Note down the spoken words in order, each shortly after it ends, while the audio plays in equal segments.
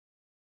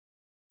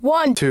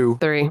1, 2,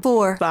 3,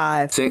 4,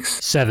 5,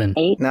 6, 7,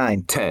 8,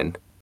 9, 10.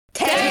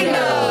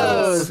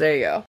 Tangos! There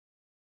you go.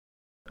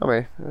 I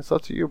mean, it's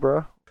up to you,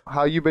 bro.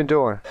 How you been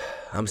doing?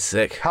 I'm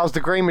sick. How's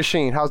the green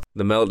machine? How's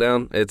The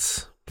meltdown,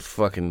 it's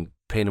fucking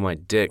pain in my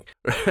dick.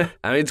 I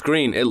mean, it's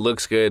green. It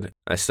looks good.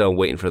 I still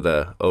waiting for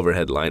the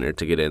overhead liner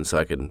to get in so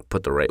I can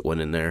put the right one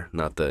in there,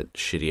 not the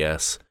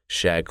shitty-ass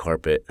shag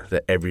carpet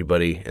that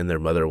everybody and their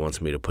mother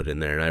wants me to put in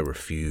there, and I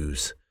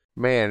refuse.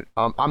 Man,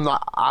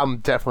 I'm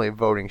definitely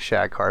voting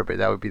shag carpet.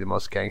 That would be the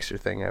most gangster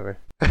thing ever.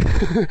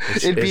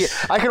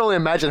 I can only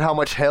imagine how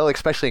much hell,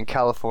 especially in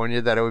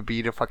California, that it would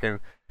be to fucking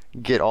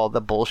get all the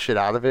bullshit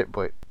out of it,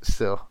 but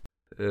still.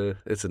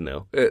 It's a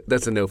no.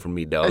 That's a no for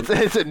me, dog.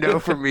 It's a no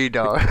for me,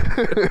 dog.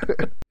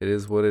 It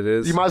is what it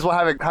is. You might as well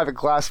have it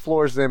glass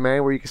floors then,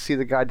 man, where you can see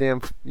the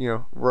goddamn,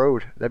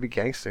 road. That'd be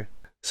gangster.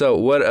 So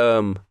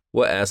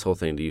what asshole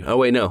thing do you... Oh,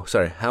 wait, no.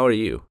 Sorry. How are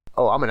you?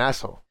 Oh, I'm an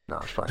asshole. No,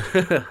 it's fine.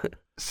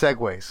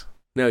 Segways.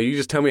 No, you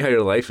just tell me how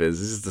your life is.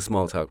 This is the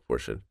small talk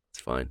portion.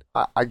 It's fine.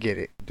 I get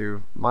it,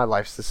 dude. My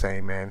life's the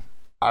same, man.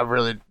 I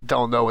really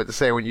don't know what to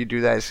say when you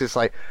do that. It's just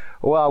like,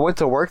 well, I went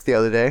to work the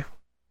other day,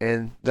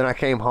 and then I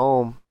came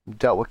home,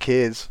 dealt with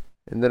kids,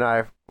 and then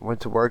I went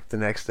to work the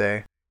next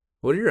day.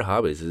 What are your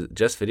hobbies? Is it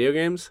just video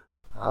games?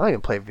 I don't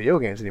even play video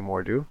games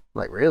anymore, dude.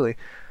 Like, really.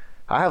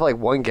 I have, like,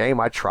 one game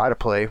I try to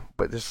play,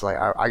 but this is, like,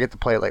 I get to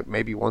play it, like,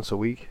 maybe once a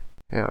week.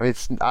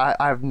 I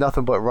have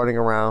nothing but running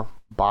around,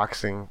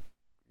 boxing,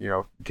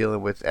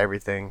 dealing with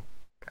everything,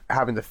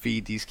 having to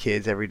feed these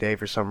kids every day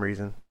for some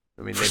reason.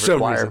 I mean, they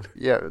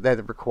have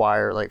to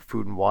require like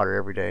food and water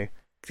every day.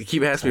 They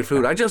keep asking me for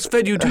food. I just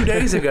fed you 2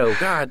 days ago.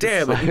 God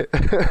damn it.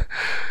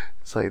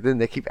 It's like then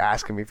they keep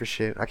asking me for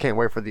shit. I can't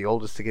wait for the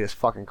oldest to get his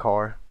fucking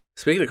car.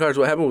 Speaking of cars,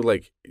 what happened with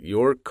like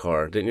your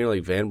car? Didn't your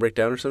like van break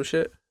down or some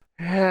shit?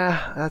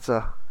 Yeah, that's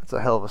a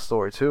hell of a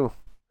story too.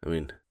 I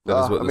mean,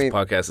 that's what this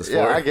podcast is for.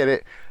 Yeah, I get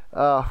it.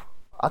 I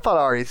thought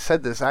I already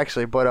said this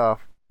actually, but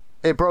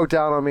it broke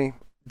down on me.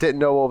 Didn't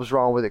know what was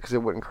wrong with it because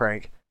it wouldn't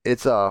crank.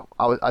 It's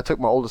I took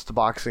my oldest to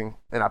boxing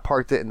and I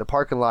parked it in the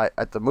parking lot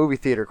at the movie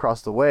theater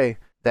across the way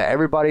that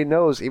everybody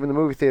knows, even the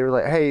movie theater,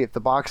 like, hey, if the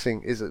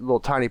boxing is a little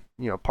tiny,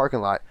 parking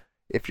lot,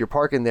 if you're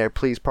parking there,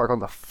 please park on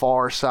the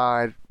far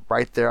side,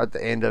 right there at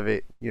the end of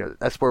it.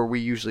 That's where we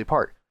usually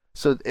park.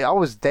 So I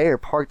was there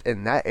parked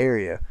in that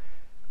area.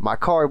 My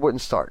car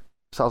wouldn't start.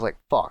 So I was like,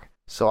 fuck.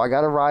 So I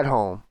got a ride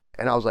home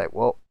and I was like,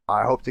 well,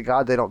 I hope to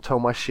God they don't tow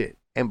my shit.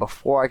 And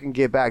before I can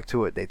get back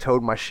to it, they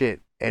towed my shit.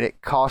 And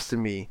it costed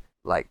me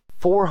like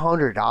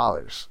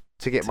 $400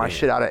 to get my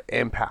shit out of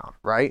impound,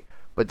 right?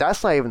 But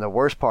that's not even the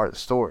worst part of the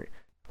story.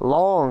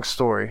 Long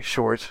story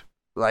short,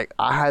 like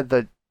I had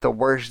the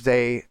worst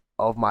day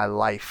of my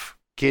life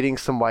getting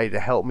somebody to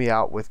help me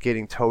out with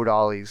getting tow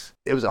dollies.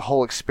 It was a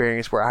whole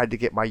experience where I had to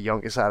get my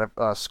youngest out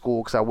of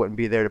school because I wouldn't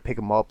be there to pick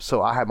him up.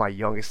 So I had my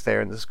youngest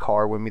there in this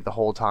car with me the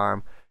whole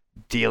time,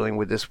 dealing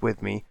with this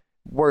with me.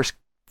 Worst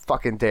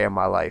fucking day of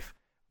my life.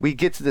 We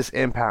get to this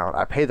impound.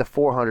 I pay the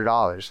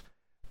 $400.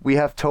 We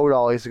have tow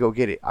dollies to go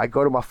get it. I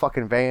go to my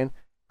fucking van,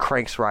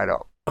 cranks right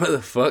up. What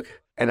the fuck?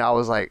 And I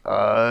was like,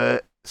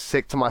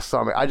 sick to my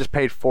stomach. I just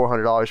paid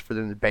 $400 for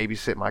them to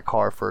babysit my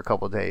car for a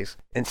couple of days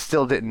and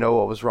still didn't know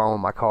what was wrong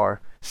with my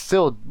car.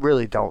 Still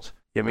really don't.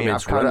 I mean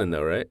it's running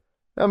though, right?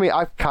 I mean,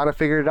 I've kind of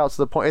figured it out to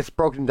the point. It's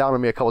broken down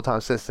on me a couple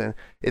times since then.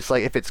 It's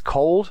like if it's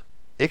cold,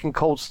 it can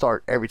cold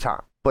start every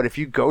time. But if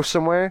you go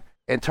somewhere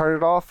and turn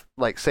it off,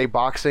 like say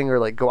boxing or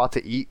like go out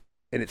to eat,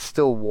 and it's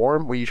still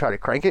warm when you try to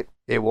crank it,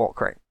 it won't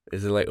crank.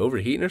 Is it like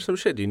overheating or some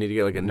shit? Do you need to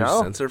get like a new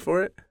sensor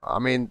for it? I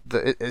mean,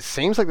 it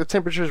seems like the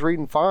temperature's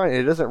reading fine.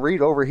 It doesn't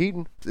read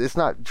overheating. It's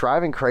not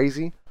driving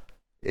crazy.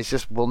 It's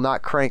just will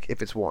not crank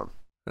if it's warm.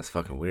 That's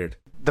fucking weird.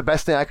 The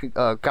best thing I could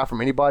got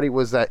from anybody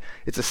was that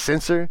it's a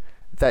sensor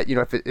that,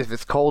 if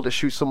it's cold, it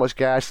shoots so much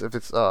gas. If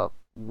it's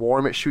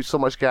warm, it shoots so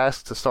much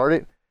gas to start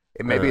it.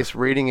 And maybe it's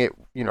reading it,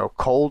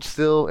 cold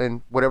still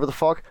and whatever the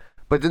fuck.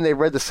 But then they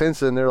read the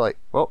sensor and they're like,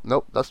 well,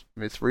 nope,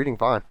 it's reading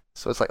fine.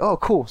 So it's like, oh,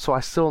 cool. So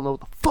I still don't know what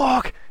the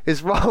fuck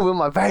is wrong with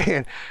my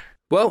van.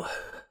 Well,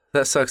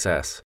 that sucks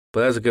ass.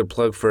 But that's a good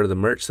plug for the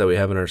merch that we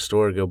have in our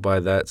store. Go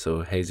buy that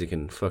so Hazy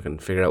can fucking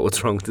figure out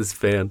what's wrong with this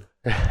van.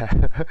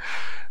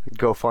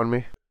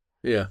 GoFundMe.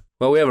 Yeah.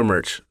 Well, we have a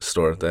merch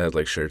store that has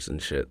like shirts and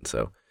shit.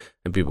 So,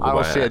 and people can buy it.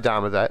 I don't see a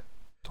dime of that.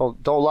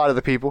 Don't lie to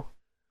the people.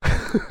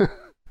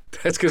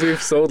 That's because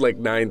we've sold like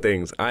 9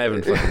 things. I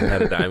haven't fucking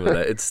had a dime of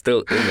that. It's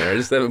still in there. I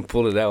just haven't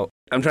pulled it out.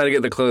 I'm trying to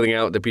get the clothing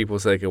out to people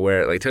so they can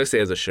wear it. Like Toasty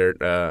has a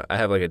shirt. I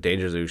have like a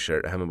Danger Zoo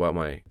shirt. I haven't bought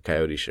my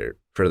Coyote shirt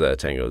for the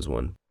Tangos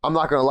one. I'm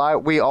not going to lie.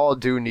 We all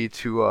do need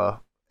to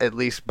at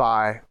least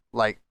buy,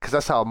 like, because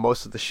that's how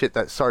most of the shit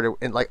that started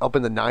in like up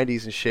in the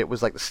 90s and shit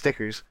was like the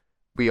stickers.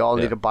 We all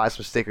need to buy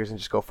some stickers and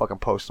just go fucking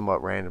post them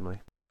up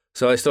randomly.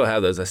 So I still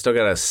have those. I still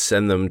got to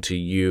send them to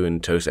you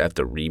and Toast. I have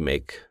to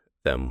remake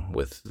them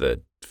with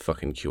the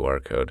fucking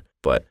QR code.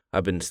 But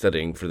I've been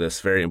studying for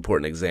this very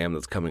important exam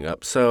that's coming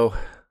up, so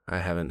I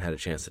haven't had a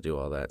chance to do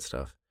all that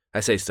stuff. I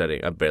say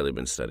studying. I've barely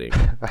been studying.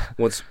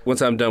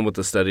 Once I'm done with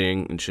the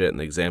studying and shit and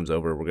the exam's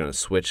over, we're going to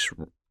switch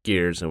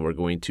gears, and we're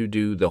going to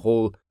do the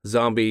whole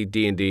zombie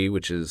D&D,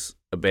 which is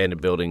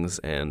abandoned buildings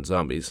and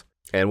zombies.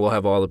 And we'll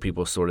have all the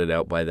people sorted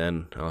out by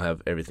then. I'll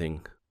have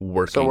everything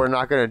working. So we're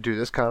not going to do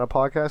this kind of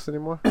podcast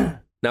anymore?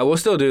 Now, we'll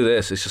still do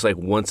this. It's just like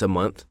once a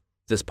month.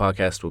 This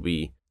podcast will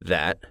be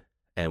that.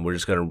 And we're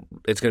just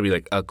it's going to be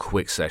like a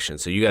quick session.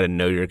 So you got to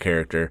know your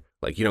character.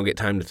 Like, you don't get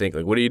time to think,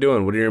 like, what are you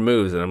doing? What are your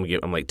moves? And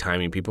I'm like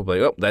timing people,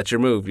 like, oh, that's your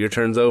move. Your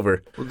turn's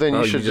over. Well, then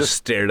you should just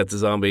stared at the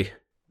zombie.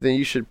 Then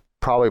you should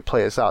probably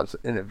play us out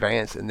in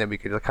advance, and then we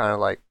could kind of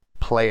like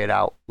play it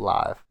out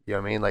live. You know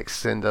what I mean? Like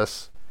send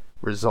us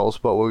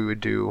results, what we would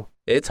do.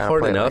 It's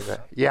hard enough. Like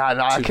yeah,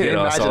 no, I can't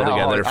imagine all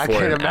how together hard.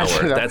 for an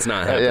hour. That's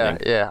not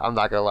happening. Yeah, I'm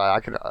not gonna lie. I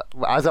can.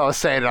 As I was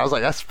saying, I was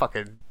like, that's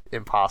fucking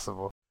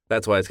impossible.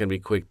 That's why it's gonna be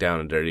quick,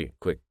 down and dirty,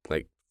 quick,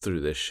 like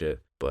through this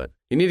shit. But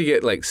you need to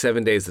get like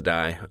 7 Days to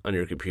Die on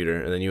your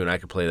computer, and then you and I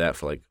could play that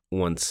for like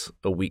once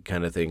a week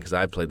kind of thing, because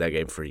I played that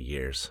game for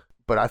years.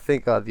 But I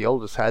think the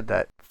oldest had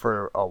that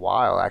for a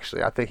while,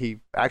 actually. I think he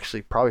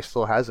actually probably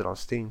still has it on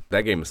Steam.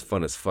 That game is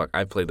fun as fuck.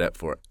 I played that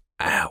for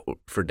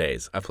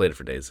days. I played it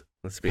for days.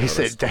 Let's be honest.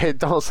 He said,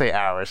 don't say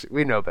hours.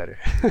 We know better.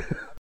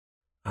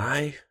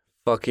 I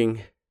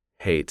fucking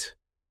hate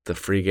the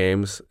free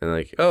games and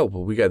like, oh,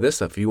 well, we got this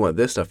stuff. If you want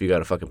this stuff, you got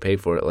to fucking pay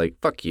for it. Like,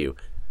 fuck you.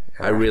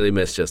 I really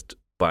miss just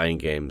buying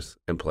games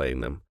and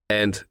playing them.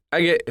 And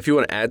I get, if you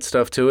want to add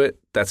stuff to it,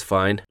 that's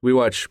fine. We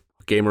watch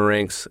Gamer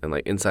Ranks and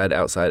like Inside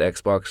Outside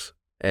Xbox.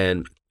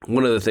 And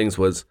one of the things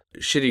was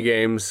shitty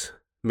games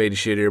made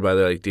shittier by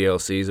the like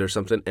DLCs or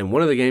something. And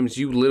one of the games,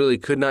 you literally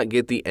could not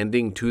get the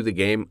ending to the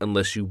game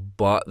unless you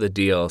bought the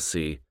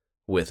DLC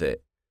with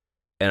it.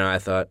 And I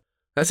thought,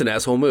 that's an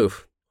asshole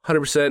move.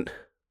 100%.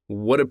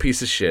 What a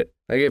piece of shit.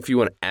 Like if you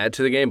want to add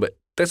to the game, but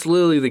that's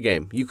literally the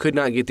game. You could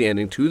not get the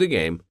ending to the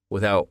game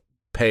without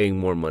paying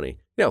more money.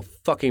 You know how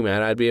fucking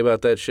mad I'd be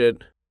about that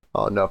shit?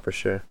 Oh, no, for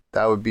sure.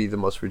 That would be the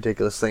most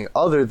ridiculous thing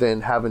other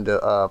than having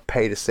to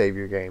pay to save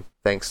your game.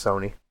 Thanks,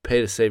 Sony.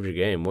 Pay to save your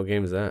game? What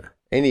game is that?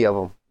 Any of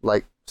them.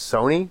 Like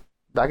Sony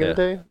back in the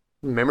day.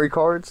 Memory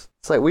cards.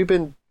 It's like we've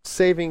been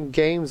saving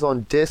games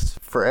on discs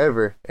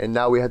forever, and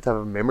now we have to have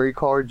a memory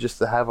card just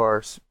to have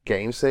our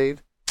game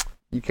saved.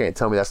 You can't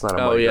tell me that's not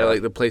a money grab.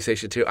 Like the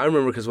PlayStation 2. I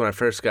remember because when I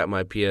first got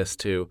my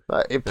PS2.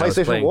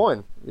 PlayStation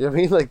 1. You know what I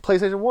mean? Like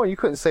PlayStation 1, you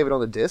couldn't save it on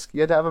the disc.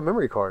 You had to have a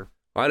memory card.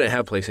 I didn't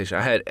have PlayStation.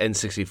 I had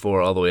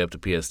N64 all the way up to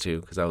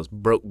PS2 because I was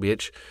broke,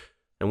 bitch.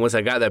 And once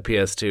I got that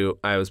PS2,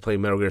 I was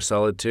playing Metal Gear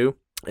Solid 2,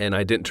 and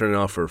I didn't turn it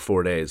off for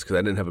 4 days because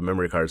I didn't have a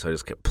memory card, so I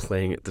just kept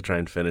playing it to try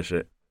and finish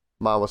it.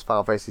 Mine was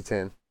Final Fantasy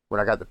X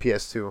when I got the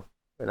PS2,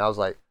 and I was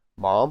like,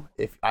 Mom,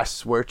 I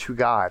swear to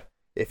God,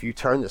 if you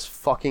turn this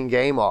fucking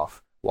game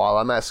off while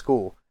I'm at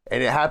school,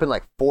 and it happened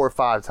like 4 or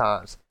 5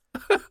 times,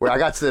 where I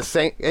got to the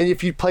same, and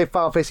if you play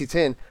Final Fantasy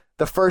X,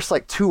 the first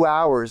like 2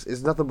 hours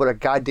is nothing but a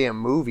goddamn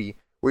movie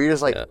where you're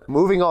just like,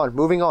 moving on.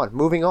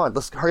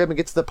 Let's hurry up and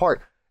get to the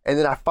part. And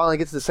then I finally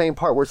get to the same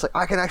part where it's like,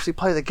 I can actually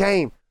play the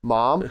game.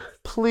 Mom,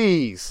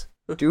 please,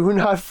 do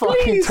not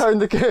fucking turn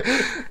the game.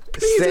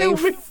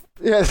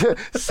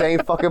 Same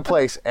fucking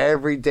place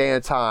every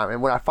damn time.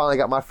 And when I finally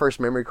got my first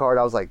memory card,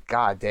 I was like,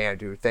 God damn,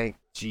 dude, thank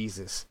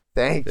Jesus.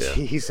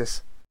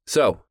 Jesus.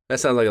 So, that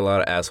sounds like a lot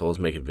of assholes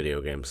making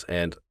video games.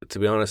 And to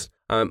be honest,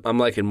 I'm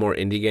liking more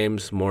indie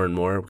games more and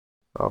more.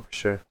 Oh, for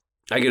sure.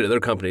 I get it. They're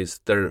companies.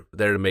 They're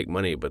there to make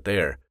money, but they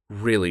are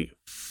really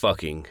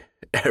fucking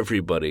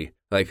everybody.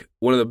 Like,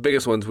 one of the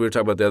biggest ones we were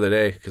talking about the other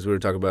day, because we were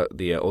talking about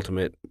the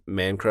Ultimate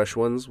Man Crush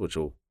ones, which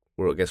I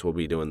guess we'll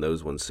be doing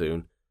those ones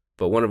soon.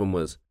 But one of them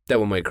was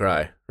Devil May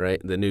Cry, right?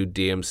 The new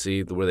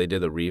DMC, where they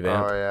did the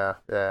revamp. Oh,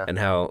 yeah. And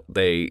how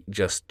they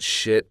just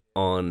shit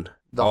on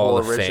the all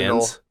whole the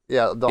original fans.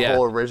 Yeah, the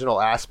whole original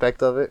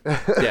aspect of it.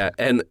 Yeah,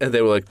 and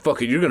they were like,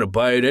 fuck it, you're going to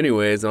buy it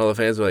anyways. And all the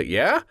fans were like,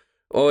 yeah?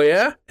 Oh,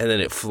 yeah? And then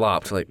it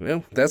flopped. Like,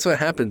 well, that's what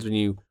happens when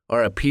you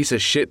are a piece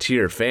of shit to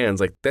your fans.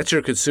 Like, that's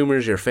your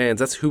consumers, your fans.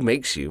 That's who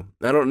makes you.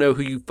 I don't know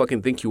who you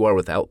fucking think you are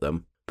without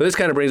them. But this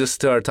kind of brings us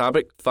to our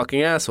topic,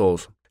 fucking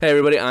assholes. Hey,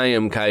 everybody, I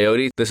am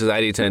Coyote. This is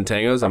ID10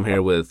 Tangos. I'm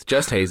here with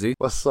Just Hazy.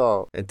 What's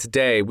up? And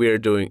today we are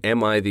doing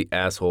Am I the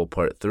Asshole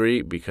Part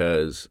 3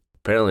 because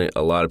apparently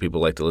a lot of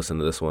people like to listen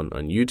to this one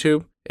on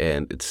YouTube,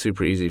 and it's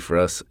super easy for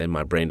us, and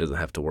my brain doesn't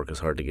have to work as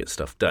hard to get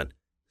stuff done.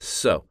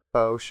 So,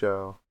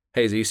 show.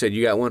 Hazy, you said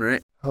you got one,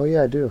 right? Oh,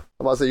 yeah, I do.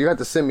 I'm about to say, you got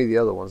to send me the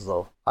other ones,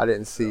 though. I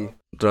didn't see.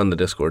 They're on the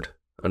Discord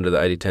under the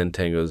ID10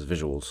 Tangos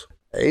visuals.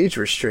 Age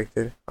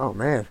restricted? Oh,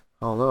 man.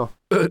 I don't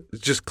know.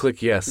 Just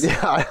click yes.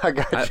 Yeah, I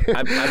got you.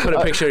 I put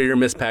a picture of your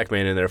Miss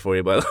Pac-Man in there for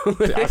you, by the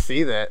way. I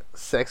see that.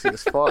 Sexy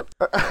as fuck.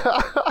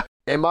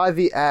 Am I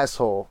the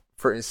asshole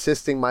for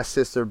insisting my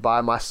sister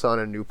buy my son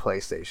a new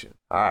PlayStation?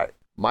 All right.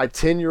 My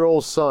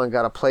 10-year-old son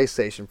got a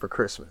PlayStation for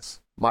Christmas.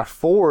 My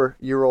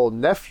 4-year-old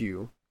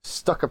nephew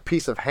stuck a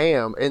piece of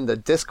ham in the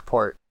disc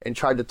part and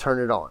tried to turn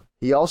it on.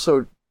 He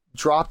also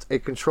dropped a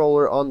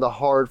controller on the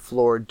hard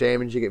floor,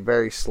 damaging it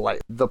very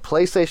slightly. The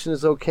PlayStation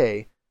is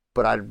okay,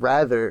 but I'd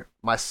rather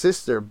my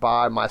sister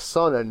buy my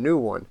son a new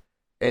one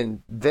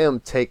and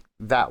them take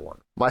that one.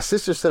 My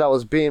sister said I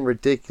was being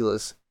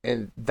ridiculous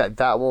and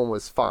that one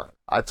was fine.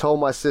 I told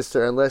my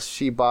sister unless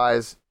she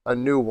buys a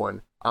new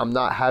one, I'm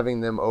not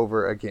having them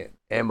over again.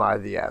 Am I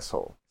the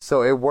asshole?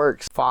 So it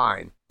works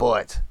fine,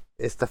 but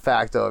it's the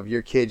fact of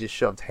your kid just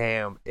shoved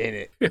ham in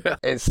it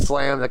and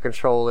slammed the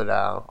controller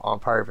down on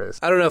purpose.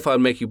 I don't know if I'd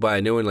make you buy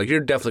a new one. Like, you're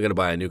definitely going to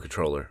buy a new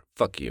controller.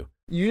 Fuck you.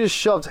 You just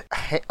shoved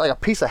like a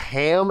piece of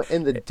ham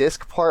in the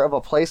disc part of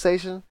a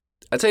PlayStation?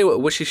 I tell you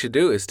what she should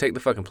do is take the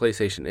fucking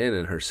PlayStation in,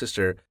 and her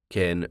sister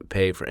can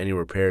pay for any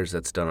repairs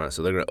that's done on it.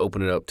 So they're going to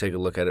open it up, take a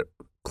look at it,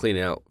 clean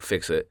it out,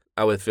 fix it.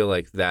 I would feel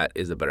like that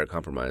is a better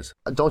compromise.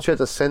 Don't you have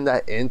to send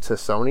that in to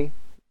Sony?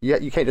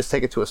 You can't just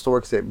take it to a store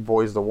because it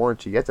voids the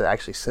warranty. You have to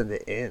actually send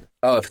it in.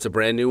 Oh, if it's a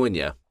brand new one,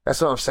 yeah.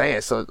 That's what I'm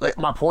saying. So, like,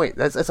 my point,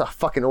 that's a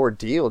fucking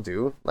ordeal,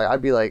 dude. Like,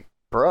 I'd be like,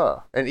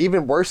 bruh. And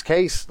even worst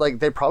case, like,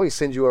 they'd probably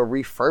send you a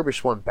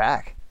refurbished one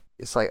back.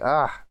 It's like,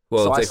 Well,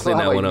 so if they clean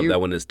that one up, that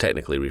one is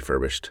technically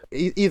refurbished.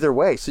 Either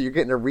way, so you're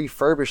getting a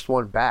refurbished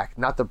one back,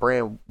 not the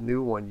brand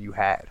new one you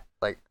had.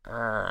 Like,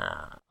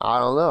 I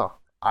don't know.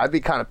 I'd be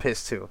kind of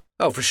pissed too.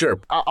 Oh, for sure.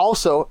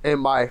 Also, in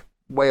my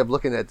way of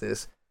looking at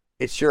this,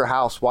 it's your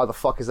house. Why the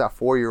fuck is that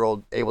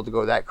 4-year-old able to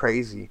go that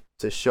crazy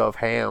to shove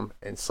ham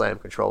and slam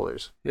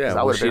controllers?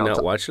 Yeah, was she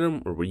not watching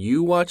them? Or were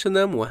you watching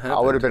them? What happened? I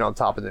would have been on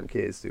top of them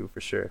kids, dude,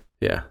 for sure.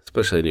 Yeah,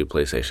 especially a new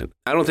PlayStation.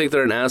 I don't think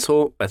they're an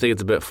asshole. I think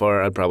it's a bit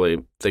far. I'd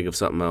probably think of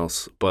something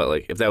else. But,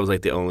 like, if that was,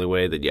 like, the only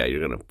way, then, yeah,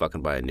 you're going to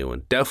fucking buy a new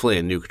one. Definitely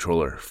a new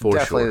controller, for sure.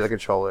 Definitely the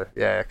controller.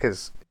 Yeah,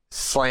 because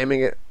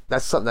slamming it,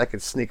 that's something that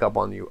could sneak up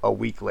on you a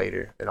week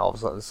later, and all of a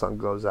sudden the sun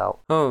goes out.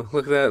 Oh,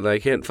 look at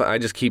that. I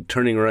just keep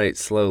turning right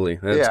slowly.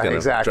 That's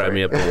going to drive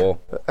me up the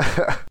wall.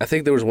 I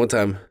think there was one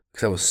time,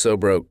 because I was so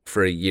broke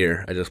for a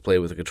year, I just played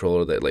with a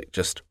controller that, like,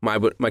 just, my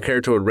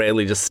character would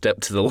randomly just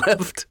step to the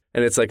left,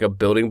 and it's like a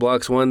building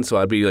blocks one, so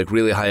I'd be, like,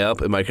 really high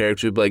up, and my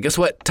character would be like, guess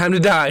what? Time to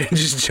die, and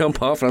just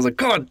jump off, and I was like,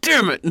 God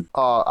damn it!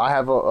 I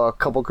have a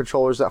couple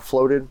controllers that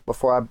floated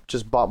before I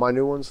just bought my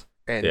new ones.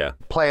 And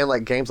playing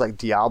like games like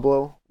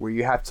Diablo, where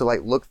you have to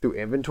like look through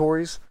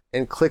inventories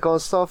and click on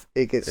stuff,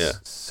 it gets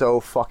so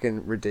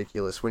fucking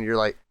ridiculous when you're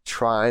like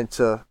trying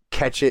to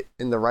catch it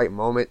in the right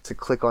moment to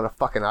click on a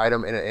fucking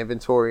item in an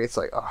inventory. It's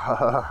like,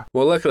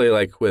 Well, luckily,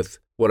 like with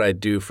what I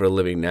do for a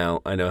living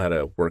now, I know how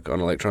to work on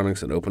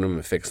electronics and open them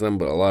and fix them,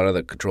 but a lot of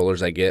the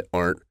controllers I get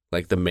aren't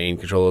like the main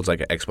controllers,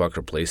 like an Xbox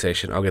or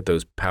PlayStation. I'll get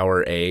those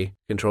Power A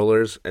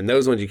controllers, and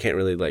those ones you can't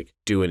really like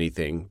do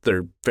anything.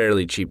 They're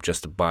fairly cheap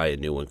just to buy a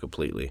new one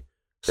completely.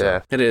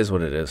 So it is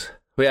what it is.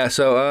 But yeah,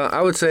 so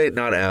I would say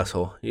not an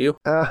asshole. You?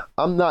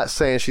 I'm not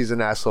saying she's an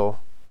asshole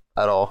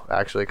at all,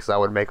 actually, because I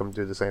would make them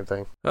do the same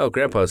thing. Oh,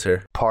 Grandpa's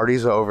here.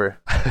 Party's over.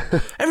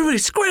 Everybody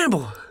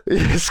scramble!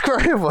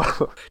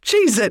 Scramble!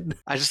 Cheese it!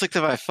 I just looked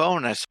at my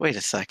phone and wait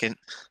a second.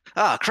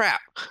 Ah, crap.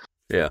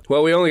 Yeah.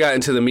 Well, we only got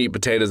into the meat and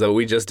potatoes, though.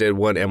 We just did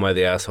one Am I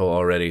the Asshole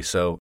already,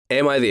 so...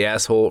 Am I the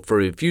asshole for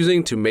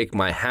refusing to make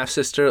my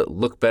half-sister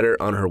look better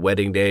on her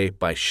wedding day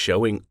by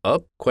showing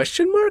up? ?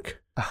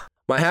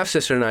 My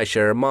half-sister and I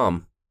share a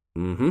mom.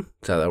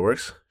 That's how that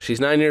works. She's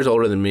 9 years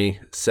older than me,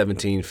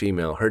 17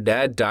 female. Her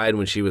dad died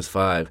when she was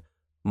 5.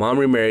 Mom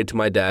remarried to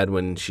my dad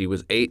when she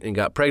was 8 and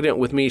got pregnant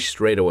with me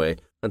straight away.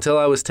 Until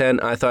I was 10,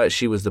 I thought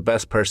she was the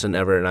best person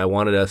ever and I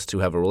wanted us to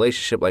have a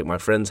relationship like my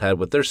friends had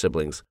with their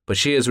siblings. But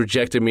she has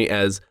rejected me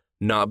as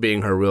not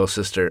being her real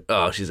sister.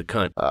 Oh, she's a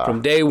cunt.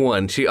 From day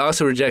one, she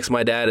also rejects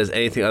my dad as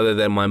anything other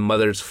than my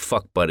mother's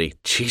fuck buddy.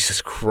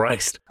 Jesus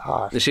Christ.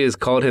 She has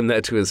called him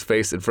that to his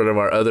face in front of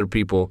our other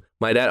people.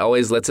 My dad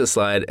always lets it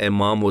slide, and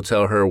mom will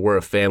tell her we're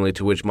a family,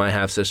 to which my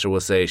half-sister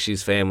will say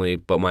she's family,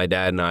 but my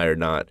dad and I are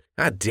not.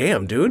 God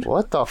damn, dude.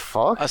 What the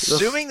fuck?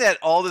 Assuming that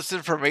all this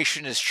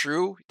information is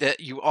true, that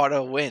you ought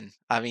to win.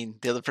 I mean,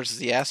 the other person's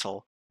the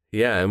asshole.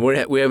 Yeah, and we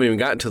haven't even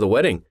gotten to the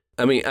wedding.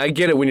 I mean, I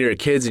get it when you're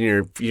kids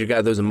and you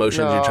got those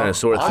emotions you're trying to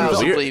sort through. I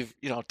also believe,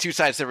 two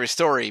sides to every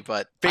story,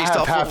 but based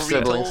off what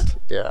we're told.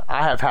 Yeah,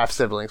 I have half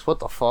siblings. What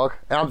the fuck?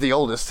 And I'm the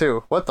oldest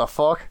too. What the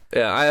fuck?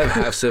 Yeah, I have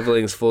half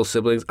siblings, full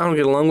siblings. I don't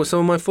get along with some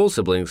of my full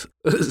siblings,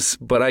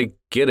 but I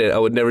get it. I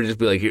would never just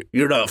be like,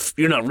 you're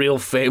not real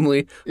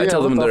family. I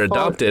tell them they're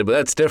adopted, but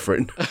that's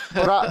different.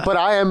 but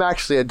I am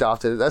actually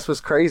adopted. That's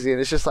what's crazy,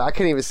 and it's just like I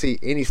can't even see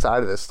any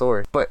side of this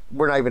story. But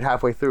we're not even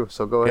halfway through,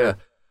 so go ahead.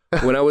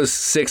 When I was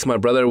 6, my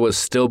brother was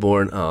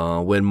stillborn.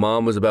 When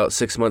mom was about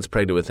 6 months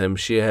pregnant with him,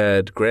 she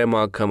had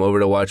grandma come over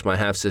to watch my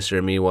half-sister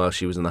and me while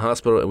she was in the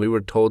hospital, and we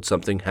were told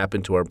something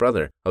happened to our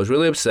brother. I was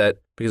really upset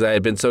because I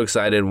had been so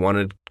excited and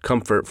wanted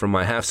comfort from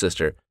my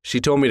half-sister. She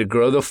told me to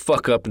grow the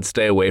fuck up and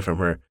stay away from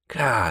her.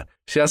 God.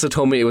 She also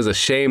told me it was a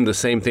shame the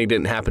same thing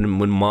didn't happen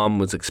when mom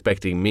was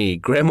expecting me.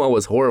 Grandma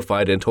was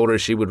horrified and told her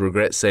she would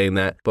regret saying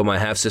that, but my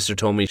half-sister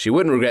told me she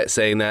wouldn't regret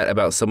saying that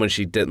about someone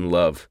she didn't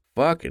love.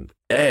 Fucking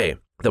A.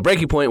 The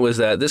breaking point was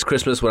that this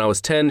Christmas when I was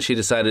 10, she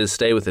decided to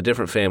stay with a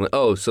different family.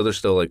 Oh, so they're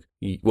still like,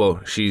 well,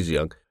 she's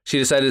young. She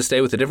decided to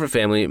stay with a different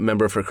family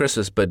member for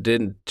Christmas, but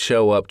didn't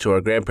show up to our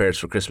grandparents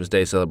for Christmas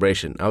Day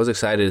celebration. I was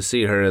excited to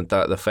see her and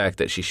thought the fact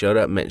that she showed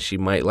up meant she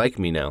might like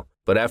me now.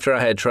 But after I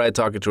had tried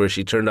talking to her,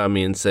 she turned on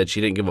me and said she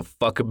didn't give a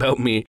fuck about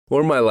me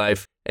or my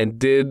life and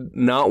did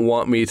not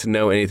want me to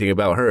know anything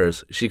about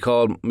hers. She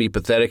called me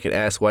pathetic and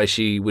asked why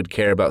she would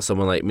care about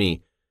someone like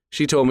me.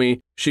 She told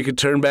me she could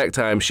turn back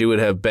time. She would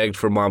have begged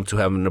for mom to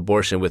have an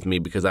abortion with me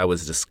because I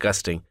was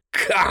disgusting.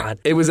 God.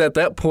 It was at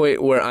that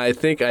point where I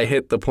think I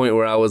hit the point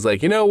where I was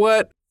like, you know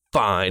what?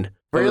 Fine.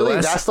 Really?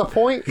 That's the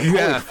point?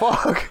 Yeah. Holy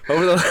fuck.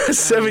 Over the last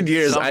 7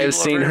 years, Some I have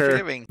people are seen very her,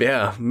 forgiving.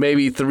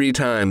 maybe 3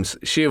 times.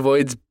 She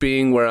avoids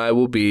being where I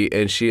will be,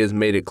 and she has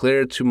made it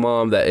clear to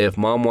mom that if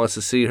mom wants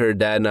to see her,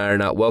 dad and I are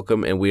not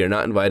welcome, and we are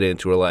not invited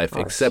into her life.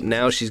 Except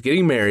now she's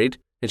getting married,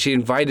 and she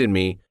invited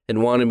me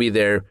and wanted me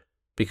there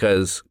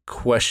because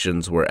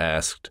questions were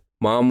asked.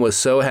 Mom was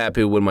so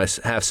happy when my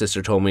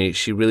half-sister told me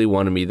she really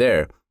wanted me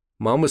there.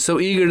 Mom was so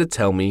eager to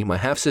tell me. My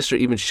half-sister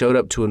even showed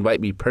up to invite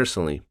me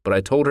personally, but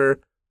I told her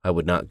I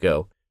would not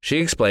go. She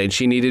explained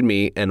she needed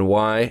me and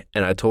why,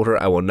 and I told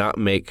her I will not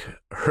make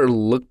her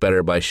look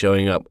better by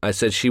showing up. I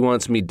said she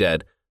wants me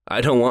dead. I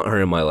don't want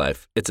her in my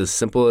life. It's as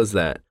simple as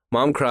that.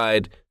 Mom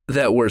cried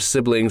that we're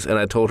siblings, and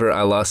I told her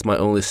I lost my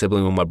only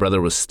sibling when my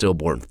brother was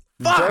stillborn.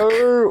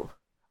 Dude,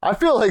 I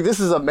feel like this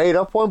is a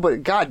made-up one,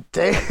 but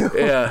goddamn.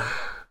 Yeah.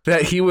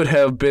 That he would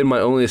have been my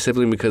only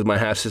sibling because my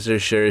half-sister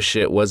sure as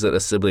shit wasn't a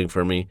sibling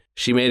for me.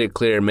 She made it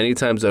clear many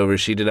times over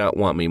she did not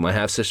want me. My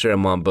half-sister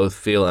and mom both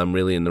feel I'm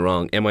really in the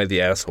wrong. Am I the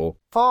asshole?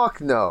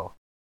 Fuck no.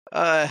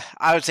 I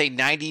would say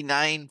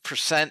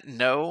 99%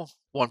 no,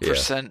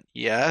 1%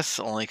 yes,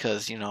 only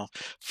because,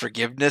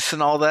 forgiveness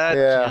and all that.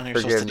 Yeah, You're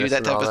supposed to do forgiveness that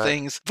and type all of that.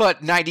 things.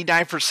 But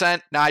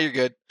 99%, nah, you're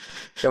good.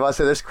 If I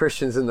say there's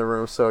Christians in the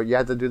room, so you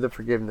have to do the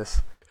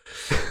forgiveness.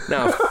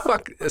 Now,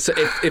 fuck. So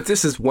if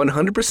this is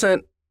 100%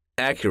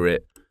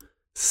 accurate,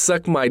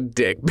 suck my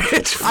dick,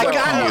 bitch. I Fuck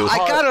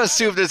you. gotta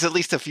assume there's at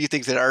least a few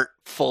things that aren't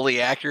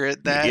fully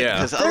accurate. Then, Yeah.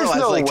 because There's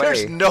otherwise, no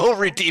there's way. no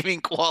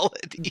redeeming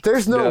quality.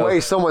 There's no No. way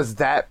someone's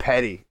that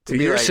petty to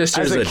be Your like,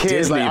 sister's as a a kid,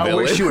 Disney like, I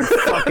wish villain. you would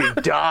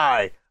fucking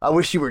die. I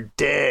wish you were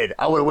dead.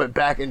 I would have went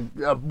back and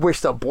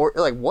wished abort.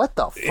 Like, what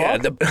the fuck? Yeah,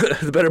 the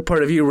better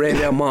part of you ran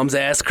down mom's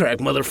ass crack,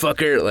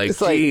 motherfucker. Like, It's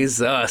like-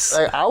 Jesus.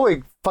 Like, I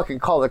would fucking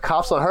call the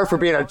cops on her for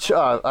being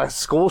a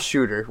school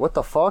shooter. What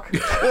the fuck?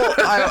 Well,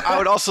 I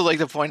would also like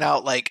to point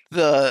out, like,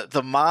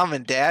 the mom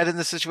and dad in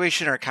the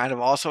situation are kind of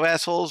also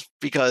assholes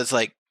because,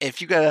 like, if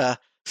you got a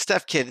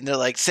step kid and they're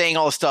like saying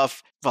all this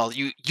stuff, well,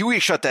 you either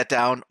shut that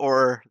down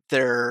or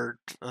their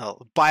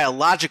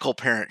biological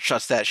parent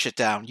shuts that shit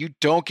down. You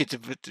don't get to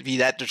be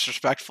that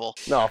disrespectful.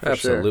 No, for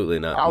sure. Absolutely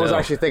not. I was No.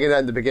 actually thinking that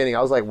in the beginning.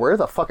 I was like, where are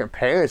the fucking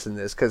parents in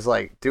this? Because,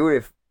 like, dude,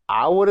 if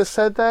I would have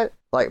said that,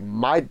 like,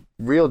 my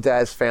real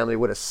dad's family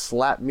would have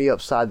slapped me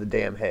upside the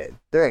damn head.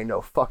 There ain't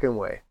no fucking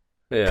way.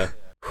 Yeah.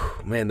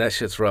 Man, that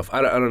shit's rough.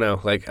 I don't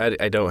know. Like,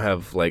 I don't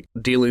have, like,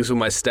 dealings with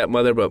my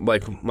stepmother, but,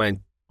 like,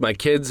 my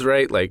kids,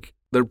 right? Like,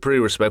 they're pretty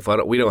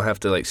respectful. We don't have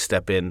to, like,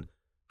 step in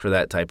for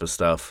that type of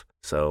stuff.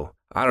 So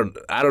I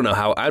don't know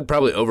how. I'd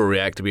probably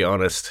overreact, to be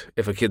honest.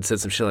 If a kid said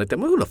some shit like that,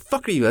 who the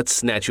fuck are you? I'd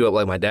snatch you up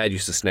like my dad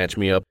used to snatch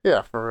me up.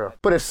 Yeah, for real.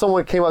 But if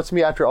someone came up to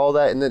me after all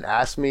that and then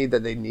asked me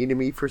that they needed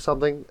me for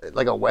something,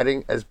 like a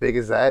wedding as big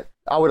as that,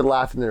 I would have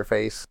laughed in their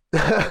face.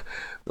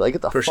 Like,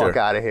 get the For fuck sure.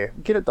 out of here.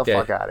 Get it the Yeah.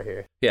 fuck out of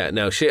here. Yeah,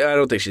 no, I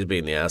don't think she's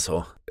being the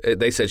asshole.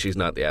 They said she's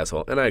not the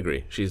asshole, and I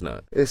agree. She's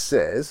not. It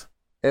says,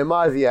 am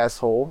I the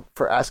asshole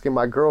for asking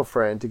my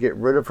girlfriend to get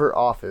rid of her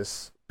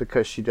office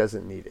because she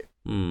doesn't need it?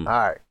 Hmm. All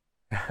right.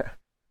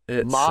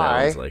 It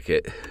My- sounds like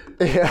it.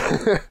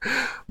 Yeah.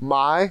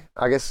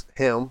 I guess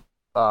him,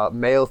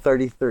 male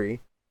 33,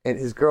 and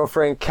his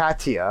girlfriend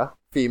Katia,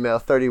 female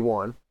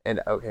 31,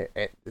 and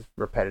it's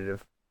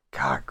repetitive.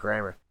 God,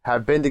 grammar.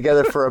 Have been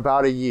together for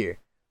about a year.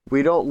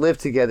 We don't live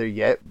together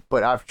yet,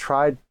 but I've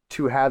tried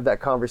to have that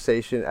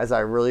conversation as I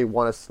really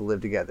want us to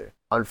live together.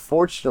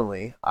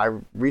 Unfortunately, I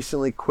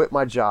recently quit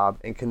my job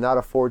and cannot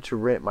afford to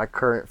rent my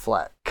current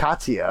flat.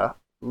 Katia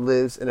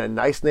lives in a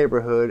nice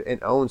neighborhood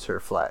and owns her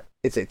flat.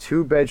 It's a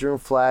 2-bedroom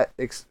flat.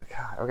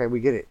 God, okay, we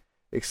get it.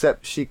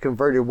 Except she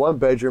converted 1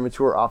 bedroom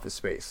into her office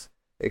space.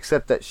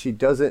 Except that she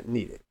doesn't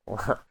need it.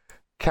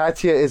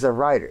 Katia is a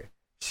writer.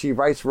 She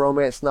writes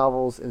romance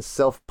novels and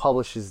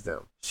self-publishes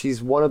them.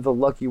 She's one of the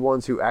lucky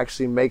ones who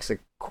actually makes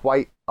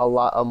quite a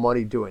lot of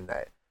money doing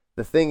that.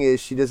 The thing is,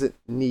 she doesn't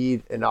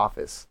need an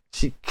office.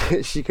 She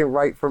can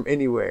write from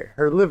anywhere.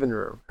 Her living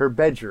room, her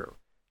bedroom.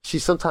 She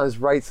sometimes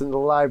writes in the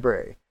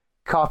library,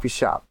 coffee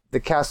shop, the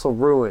castle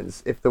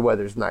ruins if the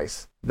weather's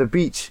nice. The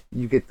beach,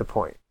 you get the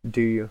point.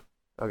 Do you?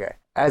 Okay.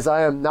 As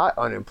I am not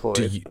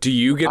unemployed. Do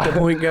you get the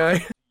point,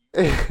 guy?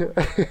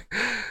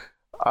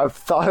 I've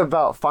thought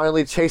about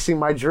finally chasing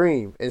my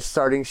dream and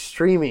starting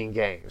streaming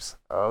games.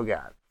 Oh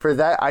God. For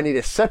that, I need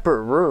a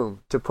separate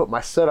room to put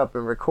my setup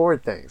and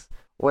record things.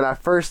 When I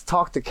first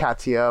talked to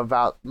Katia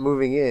about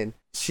moving in,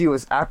 she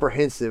was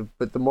apprehensive,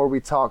 but the more we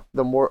talked,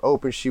 the more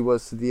open she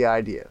was to the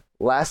idea.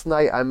 Last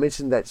night, I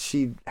mentioned that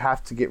she'd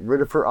have to get rid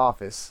of her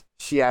office.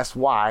 She asked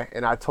why,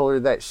 and I told her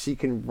that she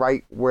can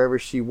write wherever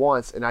she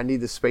wants, and I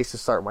need the space to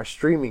start my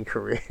streaming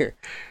career.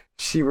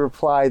 She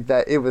replied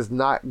that it was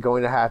not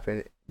going to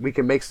happen we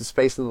can make some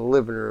space in the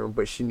living room,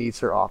 but she needs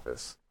her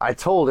office. I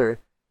told her,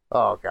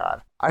 oh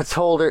God. I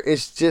told her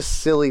it's just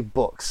silly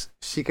books.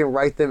 She can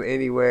write them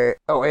anywhere.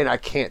 Oh, and I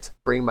can't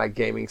bring my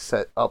gaming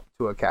set up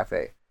to a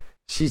cafe.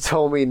 She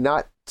told me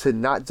not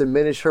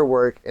diminish her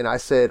work, and I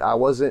said I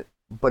wasn't,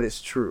 but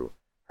it's true.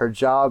 Her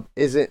job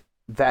isn't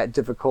that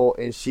difficult,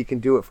 and she can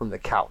do it from the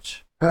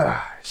couch.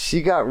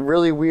 She got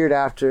really weird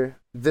after.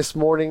 This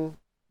morning,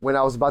 when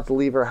I was about to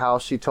leave her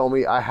house, she told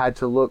me I had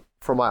to look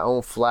for my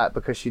own flat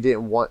because she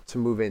didn't want to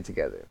move in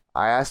together.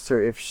 I asked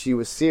her if she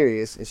was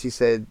serious, and she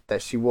said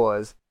that she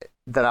was,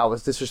 that I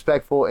was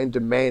disrespectful and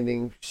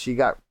demanding she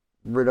got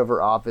rid of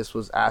her office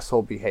was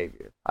asshole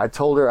behavior. I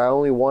told her I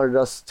only wanted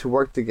us to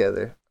work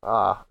together.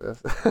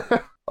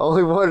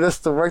 Only wanted us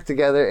to work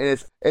together, and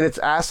it's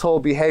asshole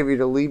behavior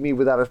to leave me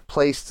without a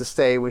place to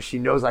stay when she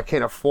knows I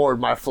can't afford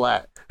my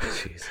flat.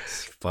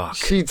 Jesus, fuck.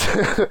 She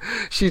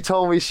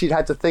told me she'd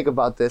have to think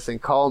about this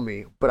and call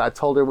me, but I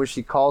told her when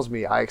she calls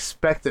me, I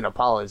expect an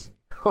apology.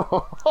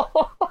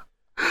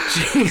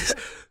 Jeez,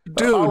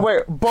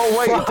 dude.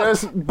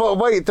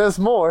 There's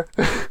more.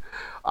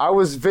 I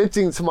was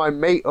venting to my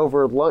mate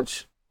over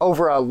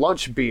a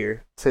lunch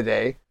beer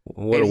today.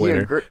 What a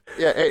winner.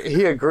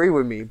 He agreed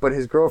with me, but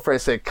his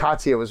girlfriend said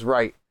Katya was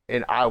right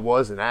and I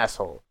was an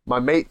asshole. My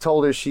mate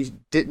told her she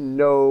didn't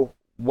know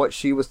what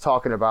she was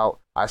talking about.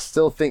 I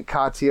still think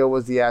Katya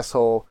was the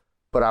asshole,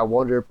 but I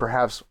wonder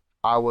perhaps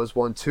I was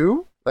one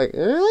too? Like,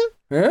 I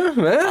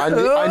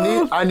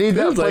need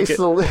that place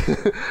to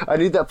live. I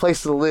need that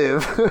place to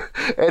live.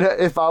 And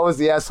if I was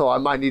the asshole, I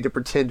might need to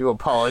pretend to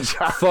apologize.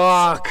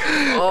 Fuck.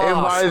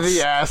 Am I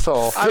the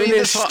asshole? I mean,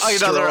 this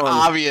is another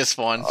obvious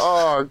one.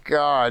 Oh,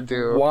 God,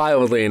 dude.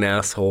 Wildly an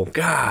asshole.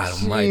 God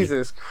almighty.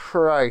 Jesus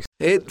Christ.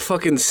 It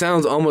fucking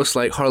sounds almost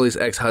like Harley's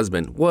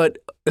ex-husband. What?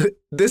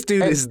 This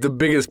dude is the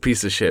biggest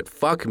piece of shit.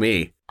 Fuck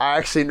me. I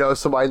actually know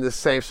somebody in the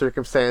same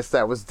circumstance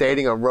that was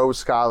dating a Rhodes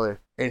Scholar,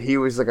 and he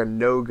was like a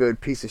no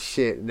good piece of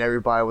shit, and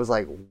everybody was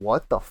like,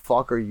 what the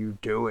fuck are you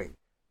doing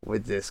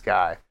with this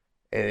guy?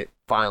 And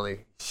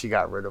finally, she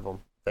got rid of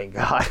him. Thank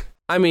God.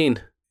 I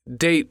mean,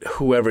 date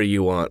whoever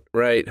you want,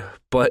 right?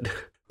 But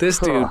this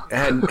dude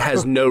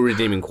has no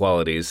redeeming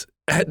qualities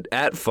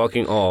at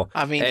fucking all.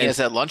 I mean, he has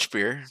that lunch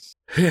beer.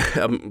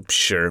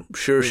 Sure.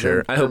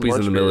 I hope he's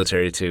in the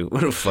military too.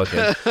 What a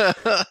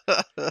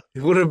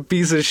what a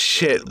piece of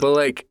shit. But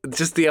like,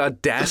 just the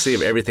audacity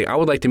of everything. I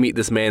would like to meet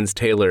this man's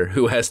tailor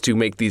who has to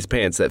make these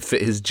pants that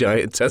fit his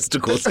giant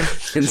testicles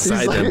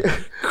inside them.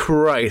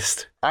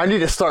 Christ. I need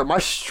to start my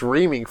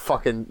streaming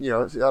fucking,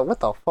 what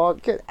the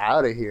fuck? Get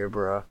out of here,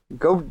 bro.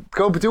 Go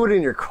do it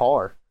in your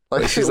car.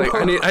 Like, she's like,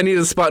 I need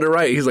a spot to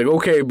write. He's like,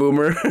 okay,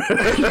 boomer.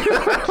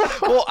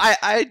 Well,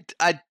 I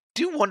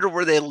do wonder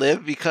where they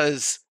live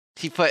because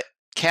he put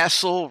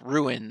Castle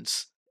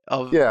Ruins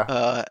of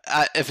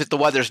if the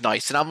weather's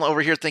nice, and I'm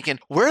over here thinking,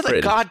 where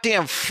the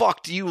goddamn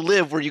fuck do you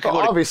live where you can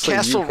go to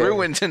Castle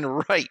Ruins and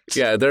write?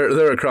 Yeah,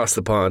 they're across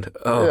the pond.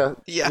 Oh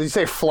yeah. You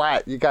say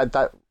flat, you got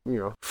that,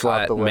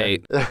 flat, out the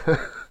way. mate.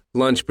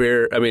 Lunch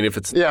beer. I mean, if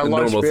it's a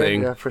normal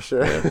thing. Yeah, for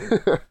sure.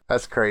 Yeah.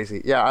 That's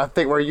crazy. Yeah, I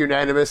think we're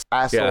unanimous.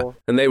 Asshole. Yeah,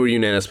 and they were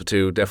unanimous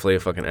too. Definitely a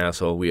fucking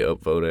asshole. We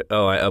upvote it.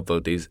 Oh, I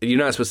upvote these. You're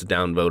not supposed to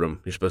downvote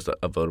them. You're supposed to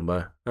upvote them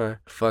by. All right.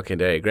 Fucking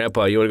day.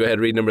 Grandpa, you want to go ahead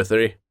and read number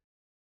 3?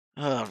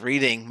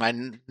 Reading,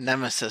 my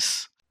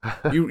nemesis.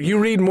 You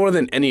read more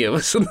than any of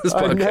us in this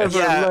podcast.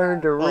 I never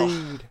learned to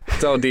read.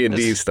 It's all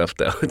D&D stuff,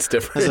 though. It's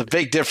different. There's a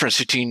big difference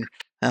between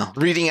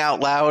reading out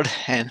loud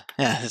and,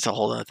 it's a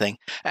whole other thing.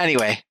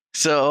 Anyway.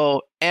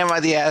 So, am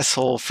I the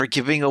asshole for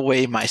giving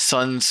away my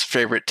son's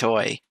favorite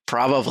toy?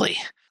 Probably.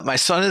 My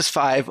son is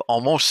 5,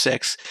 almost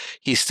 6.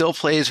 He still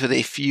plays with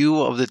a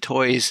few of the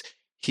toys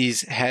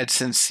he's had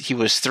since he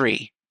was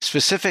 3,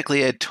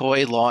 specifically a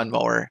toy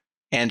lawnmower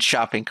and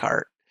shopping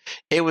cart.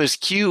 It was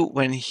cute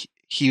when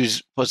he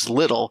was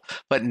little,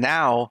 but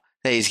now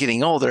that he's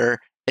getting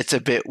older, it's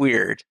a bit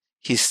weird.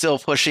 He's still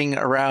pushing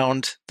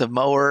around the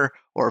mower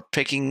or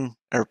packing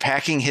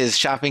his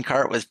shopping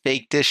cart with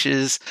fake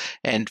dishes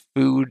and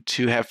food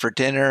to have for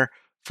dinner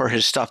for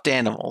his stuffed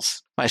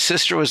animals. My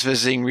sister was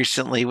visiting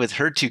recently with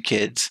her 2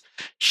 kids.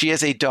 She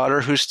has a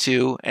daughter who's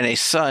 2 and a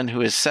son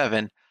who is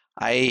 7.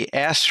 I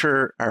asked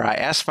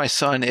my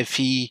son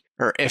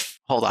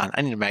hold on,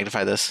 I need to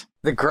magnify this.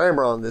 The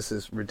grammar on this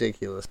is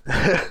ridiculous.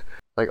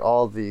 Like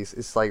all these,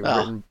 it's like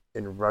written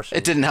in Russian.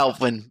 It didn't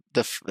help when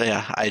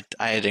I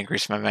had to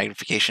increase my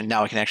magnification.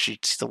 Now I can actually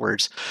see the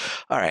words.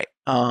 All right.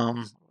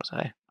 I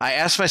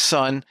asked my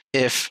son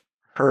if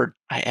her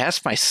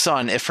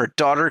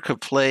daughter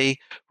could play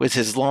with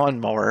his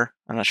lawnmower.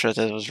 I'm not sure if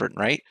that was written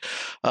right.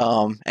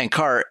 And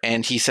cart,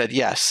 and he said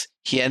yes.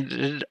 He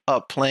ended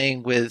up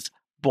playing with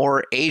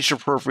more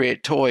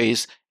age-appropriate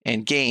toys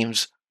and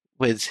games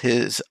with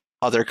his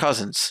other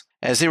cousins.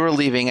 As they were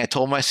leaving, I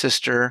told my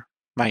sister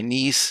my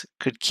niece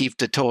could keep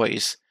the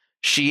toys.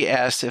 She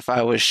asked if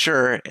I was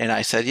sure, and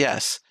I said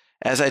yes,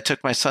 as I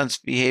took my son's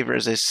behavior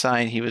as a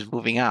sign he was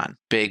moving on.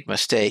 Big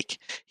mistake.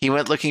 He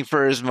went looking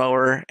for his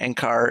mower and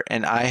cart,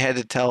 and I had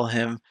to tell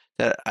him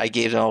that I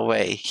gave them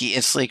away. He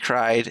instantly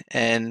cried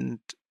and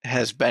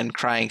has been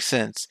crying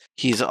since.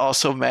 He's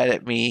also mad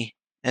at me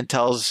and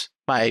tells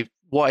my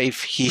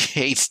wife he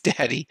hates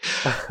Daddy.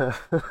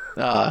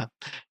 And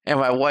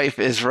my wife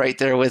is right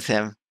there with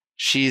him.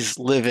 She's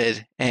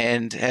livid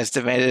and has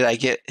demanded I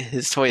get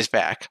his toys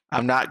back.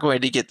 I'm not going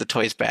to get the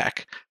toys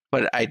back,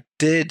 but I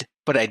did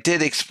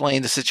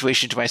explain the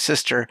situation to my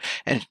sister,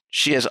 and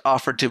she has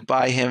offered to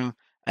buy him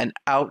an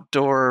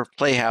outdoor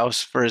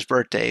playhouse for his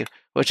birthday,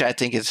 which I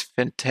think is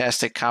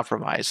fantastic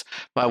compromise.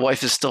 My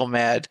wife is still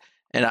mad,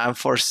 and I'm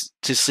forced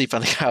to sleep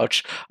on the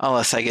couch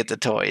unless I get the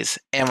toys.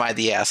 Am I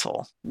the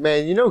asshole?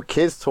 Man, you know,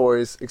 kids'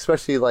 toys,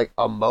 especially like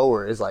a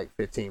mower, is like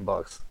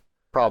 $15.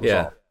 Problem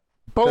solved.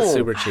 Boom. That's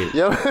super cheap.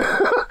 Yep.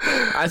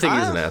 I think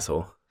he's an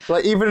asshole.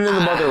 Like even in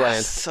the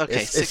motherland.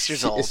 Okay, 6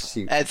 years old. It's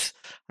cheap. I'm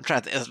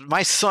trying to think.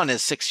 My son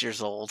is 6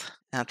 years old,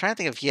 and I'm trying to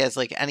think if he has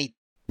like any.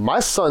 My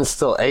son's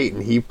still 8,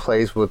 and he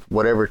plays with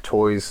whatever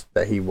toys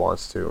that he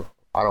wants to.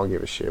 I don't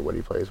give a shit what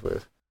he plays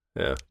with.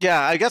 Yeah,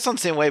 I guess I'm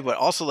the same way, but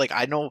also like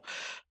I know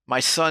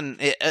my son,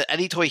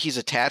 any toy he's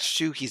attached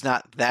to, he's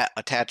not that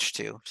attached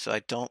to. So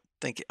I don't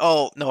think.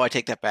 Oh no, I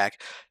take that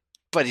back.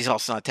 But he's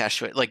also not attached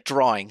to it. Like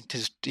drawing,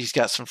 he's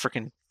got some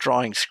freaking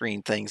drawing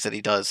screen things that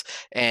he does.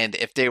 And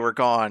if they were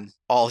gone,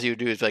 all he would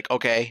do is be like,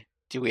 okay,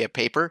 do we have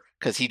paper?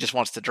 Because he just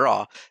wants to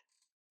draw.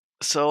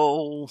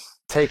 So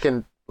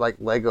taking like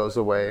Legos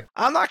away.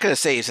 I'm not going to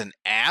say he's an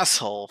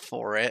asshole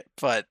for it,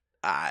 but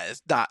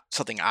it's not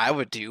something I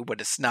would do. But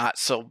it's not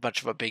so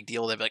much of a big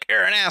deal. They'd be like,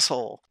 you're an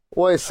asshole.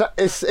 Well, it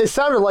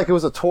sounded like it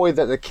was a toy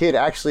that the kid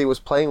actually was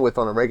playing with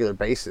on a regular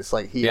basis.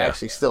 Like he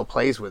actually still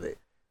plays with it.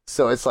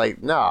 So it's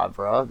like, nah,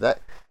 bro.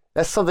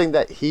 That's something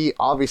that he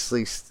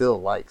obviously still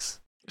likes.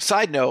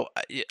 Side note,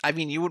 I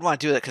mean, you would want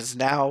to do that because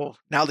now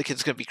the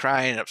kid's going to be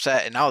crying and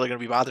upset, and now they're going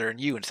to be bothering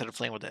you instead of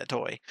playing with that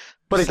toy.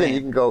 But again, you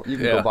can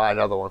go buy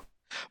another one.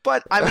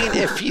 But I mean,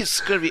 if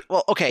he's going to be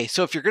okay,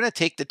 so if you're going to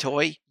take the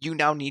toy, you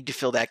now need to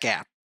fill that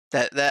gap.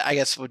 That I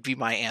guess would be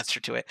my answer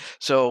to it.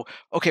 So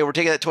okay, we're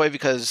taking that toy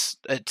because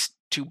it's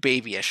too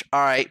babyish.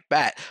 All right,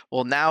 bet.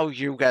 Well, now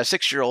you've got a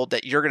 6-year-old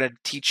that you're gonna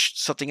teach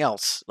something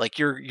else. Like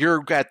you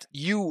are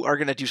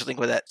gonna do something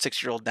with that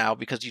 6-year-old now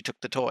because you took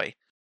the toy.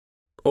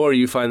 Or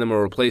you find them a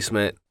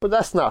replacement. But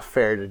that's not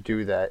fair to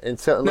do that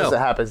unless it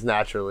happens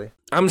naturally.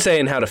 I'm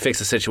saying how to fix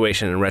a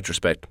situation in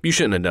retrospect. You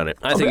shouldn't have done it.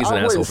 I think he's an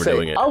asshole for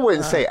doing it. I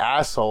wouldn't say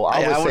asshole.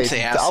 I would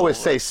say asshole. I would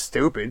say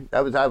stupid.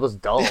 That was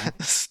dumb.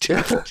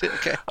 Stupid.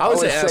 Okay. I would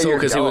say asshole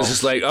because he was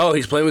just like, oh,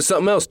 he's playing with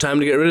something else. Time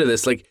to get rid of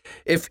this. Like,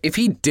 if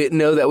he didn't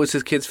know that was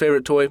his kid's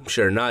favorite toy,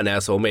 sure, not an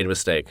asshole, made a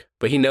mistake.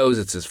 But he knows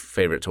it's his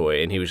favorite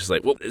toy, and he was just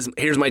like, well,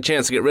 here's my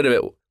chance to get rid of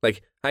it.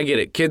 Like, I get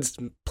it. Kids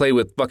play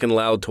with fucking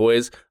loud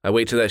toys. I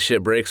wait till that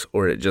shit breaks,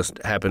 or it just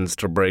happens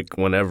to break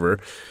whenever.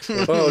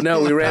 Oh,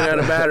 no, we ran out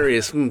of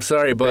batteries.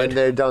 Sorry, bud. And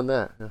they've done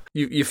that.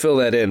 Yeah. You fill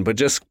that in, but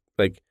just,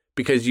 like,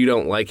 because you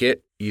don't like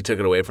it, you took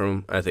it away from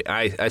him. I think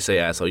I say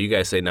asshole. You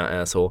guys say not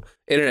asshole.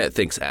 Internet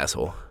thinks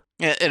asshole.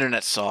 Yeah,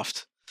 internet's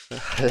soft.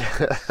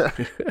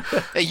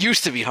 It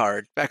used to be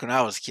hard back when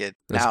I was a kid.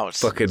 Now it's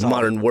fucking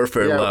modern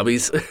warfare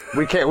lobbies.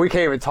 we can't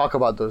even talk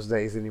about those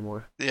days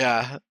anymore.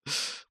 Yeah.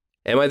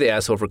 Am I the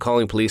asshole for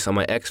calling police on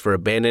my ex for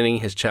abandoning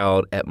his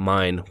child at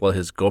mine while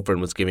his girlfriend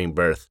was giving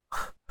birth?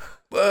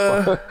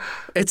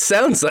 It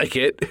sounds like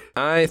it.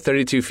 I,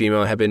 32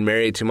 female, have been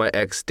married to my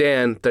ex,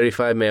 Dan,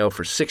 35 male,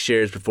 for 6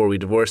 years before we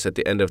divorced at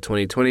the end of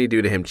 2020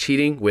 due to him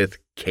cheating with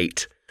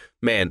Kate.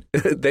 Man,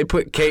 they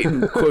put Kate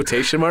in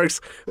quotation marks,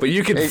 but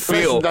you can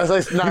feel.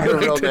 That's not her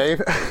real name.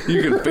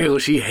 You can feel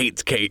she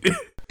hates Kate.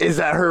 Is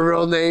that her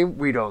real name?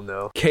 We don't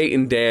know. Kate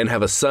and Dan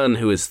have a son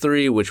who is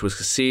 3, which was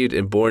conceived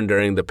and born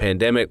during the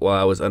pandemic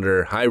while I was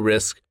under high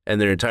risk, and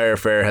their entire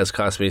affair has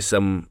cost me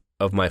some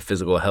of my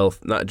physical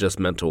health, not just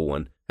mental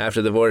one.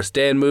 After the divorce,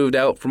 Dan moved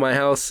out from my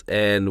house,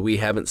 and we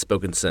haven't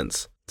spoken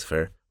since. It's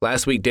fair.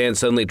 Last week, Dan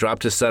suddenly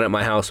dropped his son at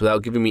my house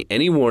without giving me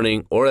any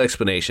warning or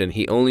explanation.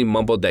 He only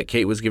mumbled that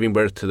Kate was giving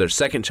birth to their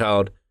second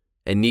child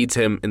and needs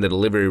him in the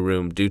delivery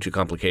room due to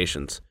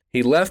complications.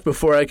 He left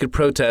before I could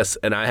protest,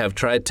 and I have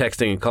tried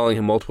texting and calling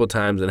him multiple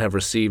times and have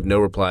received no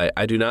reply.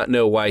 I do not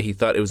know why he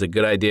thought it was a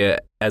good idea,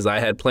 as I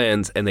had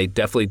plans, and they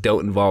definitely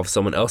don't involve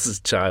someone else's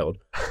child.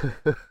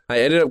 I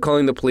ended up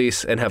calling the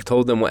police and have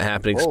told them what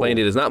happened, explained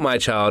it is not my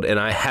child, and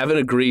I haven't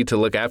agreed to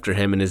look after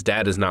him, and his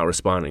dad is not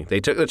responding. They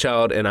took the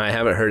child, and I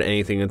haven't heard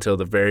anything until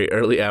the very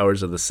early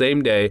hours of the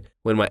same day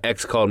when my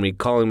ex called me,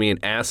 calling me an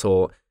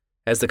asshole,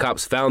 as the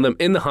cops found them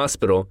in the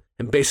hospital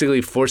and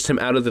basically forced him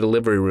out of the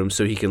delivery room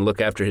so he can look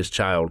after his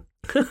child.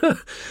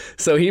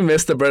 So he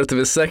missed the birth of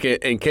his second,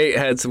 and Kate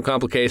had some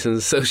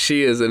complications, so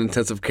she is in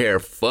intensive care.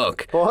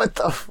 Fuck. What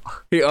the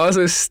fuck? He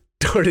also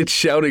started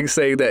shouting,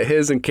 saying that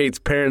his and Kate's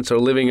parents are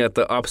living at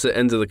the opposite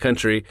ends of the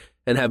country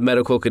and have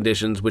medical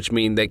conditions, which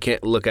mean they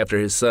can't look after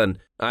his son.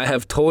 I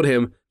have told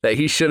him that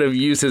he should have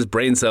used his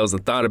brain cells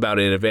and thought about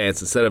it in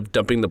advance instead of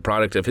dumping the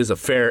product of his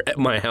affair at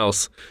my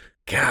house.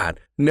 God,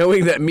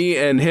 knowing that me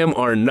and him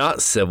are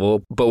not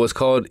civil, but was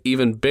called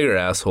even bigger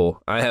asshole.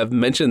 I have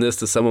mentioned this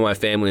to some of my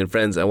family and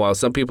friends, and while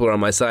some people are on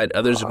my side,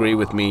 others agree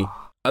with me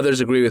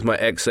Others agree with my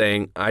ex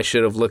saying I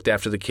should have looked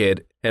after the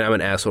kid and I'm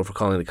an asshole for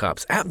calling the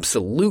cops.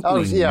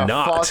 Absolutely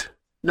not. Fuck.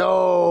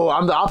 No,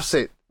 I'm the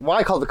opposite.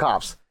 Why call the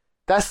cops?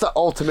 That's the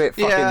ultimate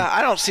fucking... Yeah,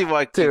 I don't see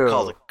why you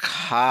call the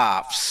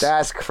cops.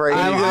 That's crazy.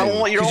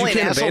 You're only an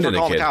asshole for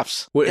calling the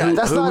cops. Who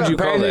would you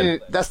call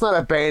that? That's not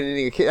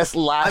abandoning a kid. That's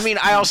last... I mean,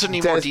 I also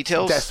need more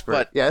details.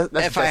 Desperate.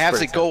 But if I have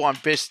to go on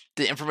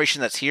the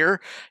information that's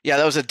here,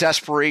 that was a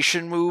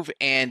desperation move,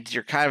 and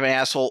you're kind of an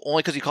asshole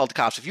only because you called the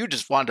cops. If you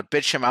just wanted to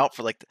bitch him out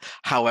for like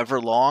however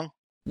long...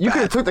 You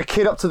could have took the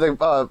kid up to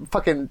the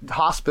fucking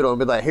hospital and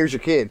been like, here's your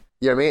kid.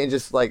 You know what I mean? And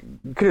just like,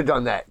 you could have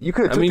done that. You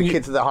could have took the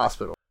kid to the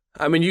hospital.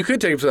 I mean, you could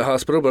take him to the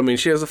hospital, but I mean,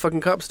 she has the fucking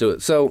cops do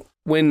it. So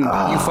when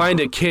you find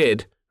a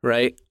kid,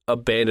 right,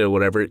 abandoned or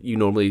whatever, you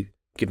normally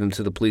give them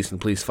to the police and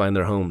the police find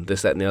their home,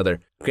 this, that, and the other.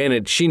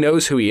 Granted, she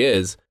knows who he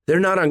is. They're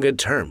not on good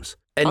terms.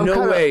 At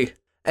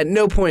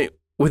no point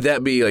would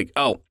that be like,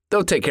 oh,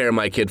 they'll take care of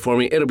my kid for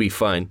me. It'll be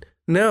fine.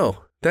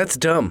 No, that's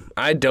dumb.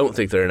 I don't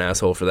think they're an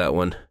asshole for that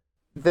one.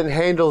 Then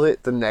handle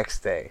it the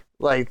next day.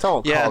 Like,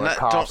 don't call the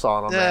cops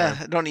on them,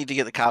 man. Don't need to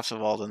get the cops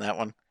involved in that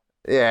one.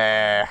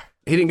 Yeah.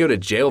 He didn't go to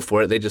jail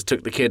for it. They just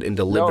took the kid and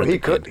delivered the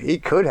kid. He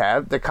could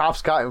have. The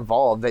cops got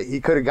involved.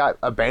 He could have got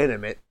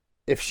abandonment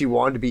if she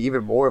wanted to be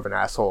even more of an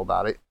asshole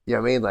about it. You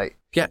know what I mean? Like,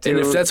 yeah, dude,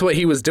 and if that's what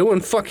he was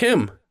doing, fuck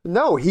him.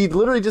 No, he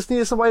literally just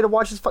needed somebody to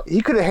watch his...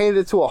 He could have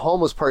handed it to a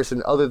homeless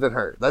person other than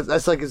her.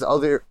 That's like his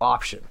other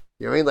option.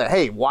 You know what I mean? Like,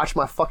 hey, watch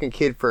my fucking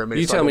kid for a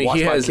minute. You tell me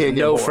he has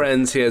no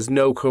friends, he has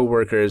no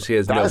coworkers, he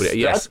has nobody.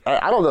 Yes.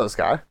 I don't know this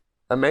guy.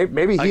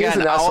 Maybe he is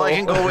an asshole. All I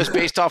can go is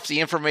based off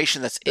the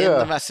information that's in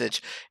the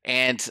message.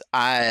 And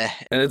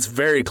it's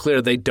very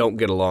clear they don't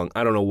get along.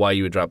 I don't know why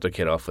you would drop the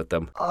kid off with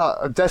them.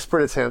 A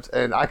desperate attempt,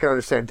 and I can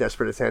understand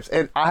desperate attempts.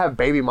 And I have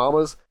baby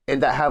mamas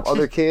and that have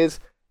other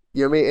kids,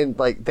 you know what I mean? And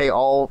like they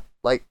all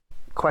like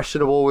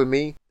questionable with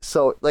me.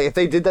 So like if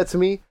they did that to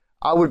me,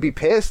 I would be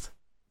pissed.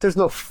 There's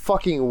no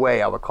fucking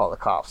way I would call the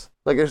cops.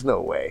 Like, there's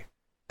no way.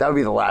 That would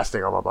be the last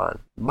thing on my mind.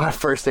 My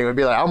first thing would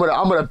be like, I'm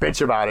gonna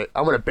bitch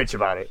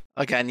about it.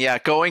 Again, yeah,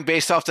 going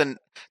based off the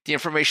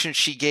information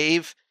she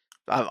gave,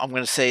 I'm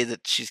gonna say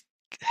that she's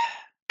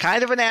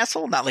kind of an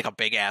asshole. Not like a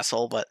big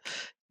asshole, but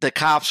the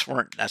cops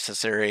weren't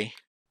necessary.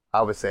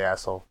 I would say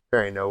asshole.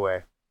 There ain't no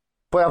way.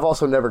 But I've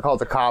also never called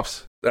the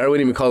cops. I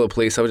wouldn't even call the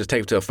police. I would just take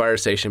him to a fire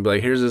station and be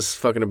like, here's this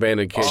fucking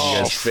abandoned kid. You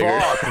guys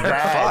figure. Fuck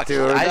that,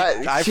 dude.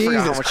 I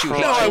forgot how much you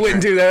hate. No, I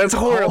wouldn't do that. It's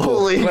horrible.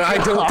 Holy but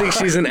I don't God. think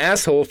she's an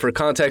asshole for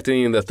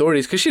contacting the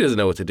authorities because she doesn't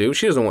know what to do.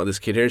 She doesn't want this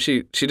kid here.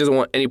 She doesn't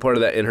want any part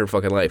of that in her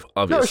fucking life,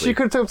 obviously. No, she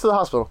could have took him to the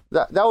hospital.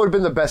 That would have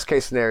been the best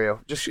case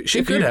scenario.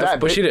 She could have,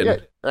 but she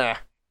didn't. Yeah.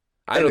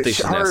 I don't think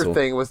she's an asshole. Her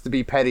thing was to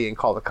be petty and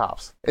call the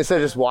cops instead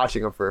of just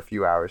watching them for a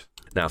few hours.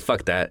 Nah,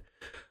 fuck that.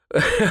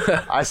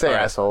 I say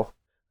asshole.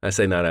 I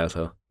say not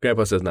asshole.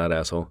 Grandpa says not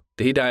asshole.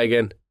 Did he die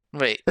again?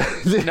 Wait.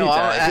 No,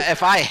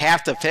 if I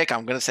have to pick,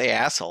 I'm going to say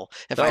asshole.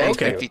 If I have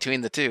to pick between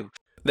the two.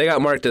 They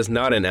got marked as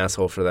not an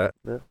asshole for that.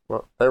 Yeah,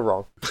 well, they're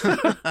wrong.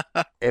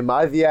 Am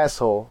I the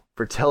asshole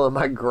for telling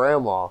my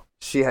grandma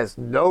she has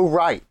no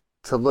right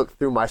to look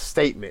through my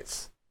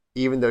statements,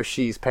 even though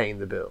she's paying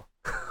the bill?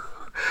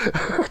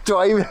 Do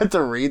I even have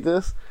to read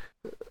this?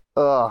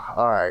 All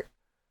right.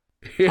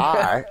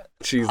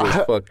 Jesus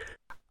fuck.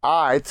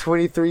 I,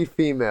 23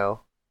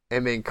 female,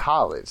 am in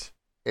college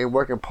and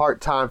working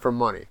part-time for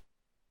money.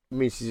 I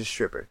mean, she's a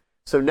stripper.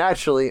 So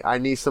naturally, I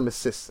need some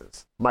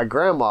assistance. My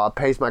grandma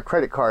pays my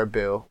credit card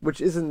bill,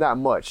 which isn't that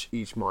much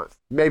each month.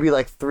 Maybe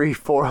like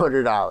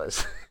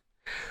 $300-400.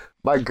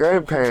 My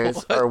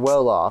grandparents are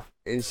well off.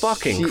 And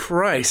fucking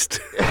Christ.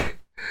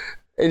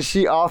 And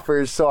she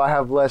offers so I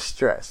have less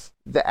stress.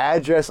 The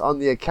address on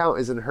the account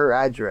isn't her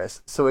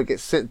address, so it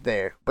gets sent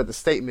there, but the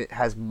statement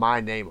has my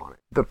name on it.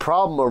 The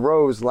problem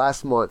arose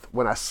last month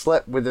when I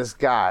slept with this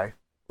guy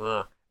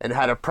and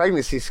had a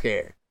pregnancy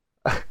scare.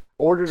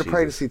 Ordered a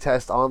pregnancy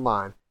test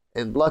online,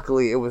 and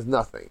luckily it was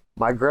nothing.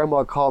 My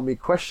grandma called me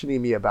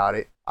questioning me about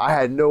it. I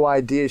had no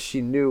idea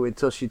she knew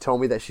until she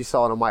told me that she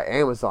saw it on my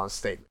Amazon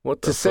statement.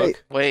 What the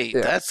fuck? Wait,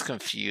 that's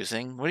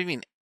confusing. What do you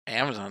mean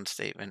Amazon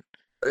statement?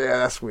 Yeah,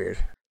 that's weird.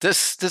 This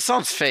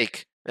sounds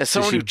fake. As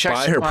someone Did who she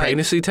checks buy her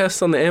pregnancy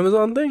test on the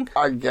Amazon thing?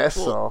 I guess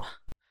so.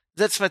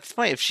 That's my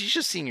point. If she's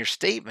just seeing your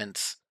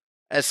statements,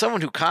 as someone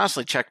who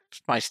constantly checks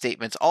my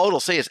statements, all it'll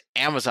say is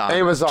Amazon.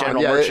 General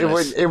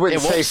merchandise. It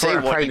wouldn't won't say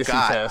what you pregnancy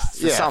got.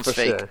 test. It sounds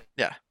fake. Sure.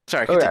 Yeah.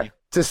 Sorry, continue. Okay.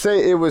 To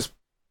say it was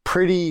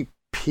pretty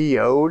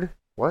PO'd.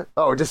 What?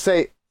 Oh, to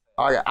say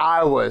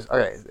I was.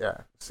 Okay, yeah.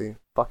 See,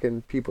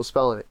 fucking people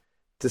spelling it.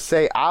 To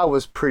say I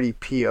was pretty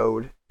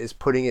PO'd is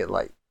putting it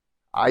like,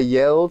 I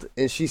yelled,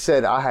 and she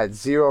said I had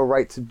zero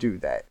right to do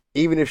that.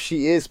 Even if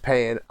she is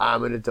paying,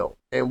 I'm an adult.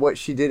 And what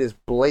she did is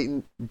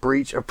blatant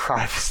breach of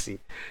privacy.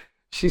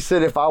 She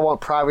said if I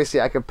want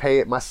privacy, I can pay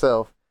it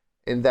myself.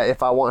 And that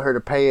if I want her to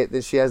pay it,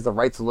 then she has the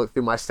right to look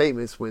through my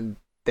statements when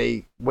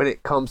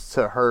it comes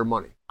to her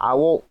money. I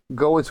won't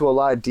go into a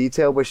lot of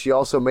detail, but she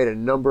also made a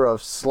number of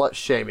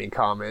slut-shaming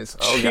comments.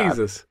 Oh,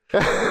 Jesus.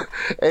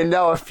 And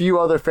now a few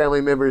other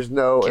family members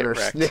know and are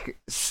Wrecked.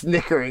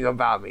 snickering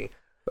about me.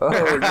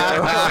 Oh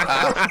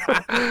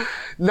no.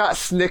 Not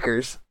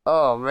Snickers.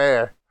 Oh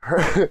man.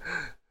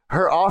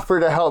 Her offer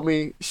to help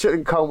me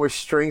shouldn't come with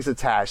strings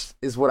attached,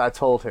 is what I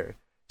told her.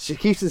 She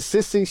keeps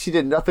insisting she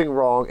did nothing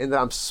wrong and that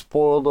I'm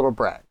spoiled little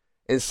brat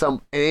and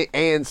some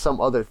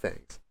other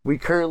things. We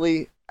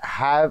currently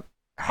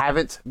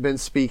haven't been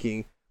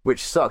speaking,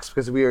 which sucks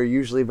because we are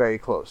usually very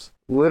close.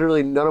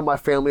 Literally none of my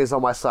family is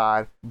on my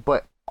side,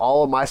 but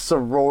all of my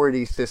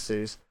sorority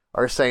sisters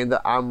are saying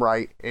that I'm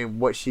right and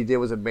what she did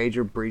was a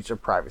major breach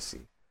of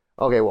privacy.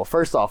 Okay, well,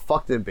 first off,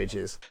 fuck them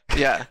bitches.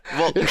 Yeah,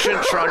 well, you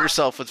shouldn't surround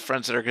yourself with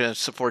friends that are going to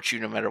support you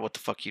no matter what the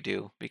fuck you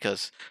do,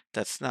 because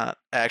that's not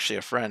actually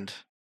a friend.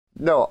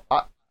 No,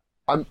 I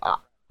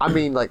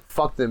mean, like,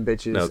 fuck them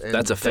bitches. No, and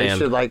that's a fan. They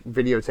should, like,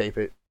 videotape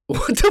it.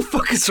 What the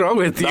fuck is wrong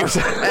with you?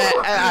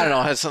 I don't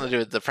know. It has something to do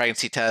with the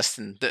pregnancy test,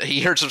 and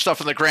he heard some stuff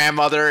from the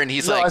grandmother, and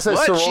he's No, I like, said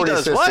 "What? She sorority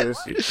does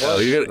sisters.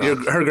 what?"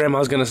 Oh, her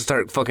grandma's gonna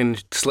start fucking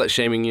slut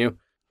shaming you.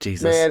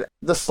 Jesus, Man,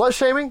 the slut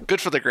shaming,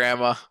 Good for the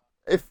grandma.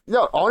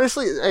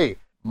 honestly, hey,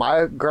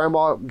 my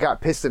grandma got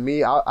pissed at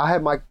me. I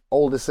had my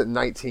oldest at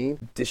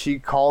 19. Did she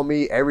call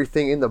me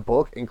everything in the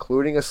book,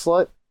 including a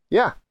slut?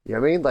 Yeah. You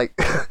know what I mean? Like,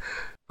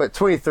 but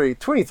 23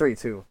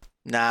 too.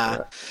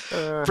 Nah.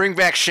 Bring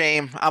back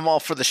shame. I'm all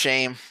for the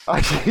shame.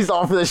 He's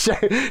all for the shame.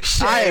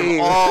 I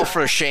am all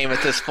for shame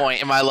at this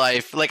point in my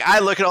life. Like, I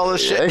look at all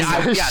this shit.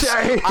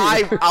 Shame.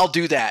 I'll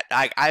do that.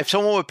 If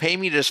someone would pay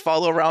me to just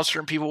follow around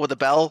certain people with a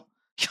bell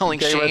yelling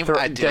shame,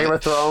 I'd do Game it.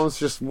 of Thrones,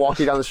 just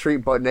walking down the street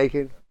butt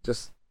naked.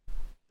 Just.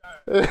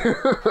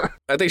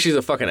 I think she's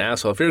a fucking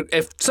asshole.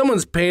 If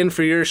someone's paying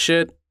for your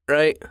shit,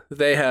 right?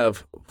 They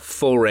have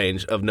full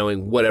range of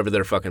knowing whatever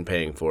they're fucking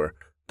paying for.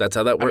 That's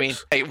how that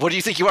works. I mean, hey, what do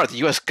you think you are, the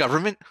U.S.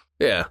 government?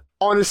 Yeah.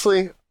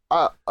 Honestly,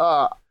 I'm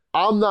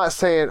not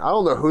saying, I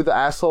don't know who the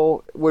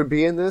asshole would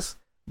be in this,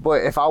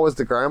 but if I was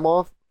the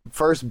grandma,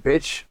 first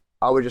bitch,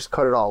 I would just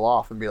cut it all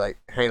off and be like,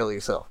 handle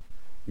yourself.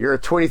 You're a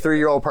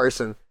 23-year-old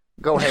person.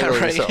 Go handle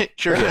yourself.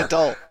 You're an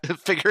adult.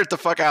 Figure it the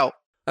fuck out.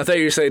 I thought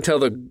you were saying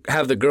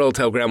have the girl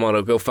tell grandma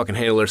to go fucking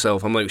handle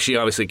herself. I'm like, she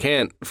obviously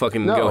can't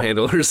fucking go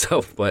handle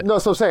herself. But no,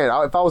 so I'm saying,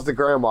 if I was the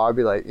grandma, I'd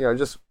be like,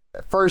 just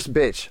first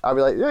bitch. I'd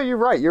be like, yeah, you're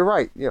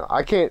right.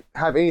 I can't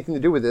have anything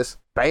to do with this.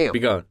 Bam. be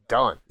gone.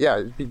 Done.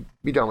 Yeah,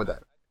 be done with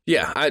that.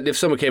 Yeah, if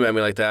someone came at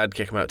me like that, I'd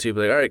kick him out too.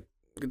 Be like, all right,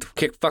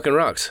 kick fucking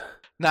rocks.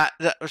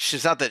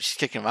 She's not that she's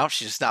kicking them out.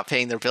 She's just not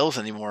paying their bills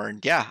anymore.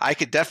 And yeah, I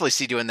could definitely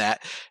see doing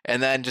that.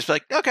 And then just be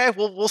like, okay,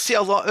 well, we'll see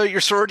how long your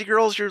sorority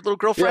girls, your little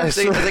girlfriends,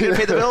 are they going to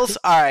pay the bills?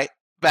 All right,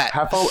 bet.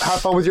 Have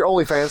fun with your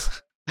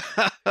OnlyFans.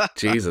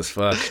 Jesus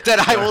fuck.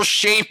 That I will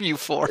shame you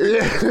for.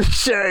 Yeah,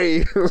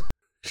 shame.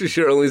 She's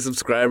your only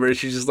subscriber.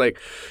 She's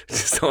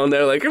just on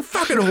there like, you're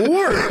fucking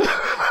whore.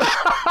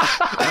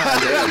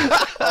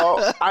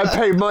 Oh, I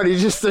pay money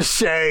just to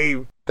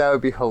shame. That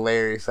would be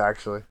hilarious,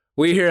 actually.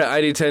 We here at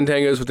ID 10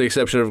 Tangos, with the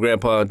exception of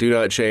Grandpa, do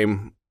not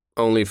shame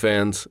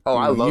OnlyFans. Oh,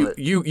 I love it.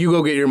 You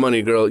go get your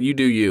money, girl. You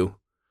do you.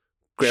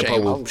 Grandpa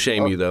will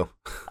shame you, though.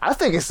 I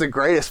think it's the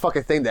greatest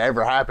fucking thing to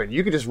ever happen.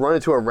 You could just run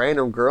into a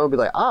random girl and be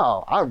like,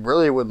 oh, I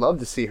really would love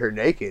to see her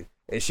naked.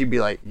 And she'd be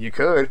like, you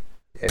could.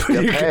 If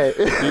you pay.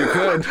 You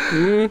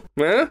could.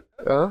 Yeah.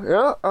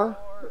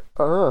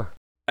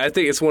 I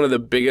think it's one of the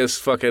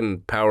biggest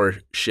fucking power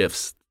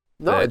shifts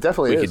No, it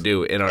definitely we is. could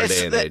do in our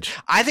day and age.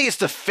 I think it's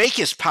the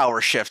fakest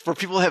power shift where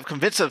people have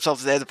convinced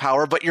themselves they have the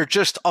power, but you're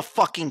just a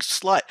fucking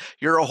slut.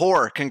 You're a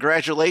whore.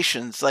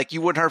 Congratulations. Like,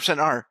 you 100%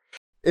 are.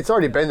 It's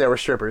already been there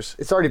with strippers.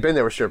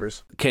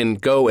 Can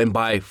go and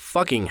buy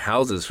fucking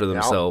houses for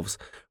themselves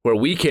where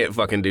we can't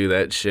fucking do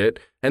that shit.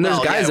 And there's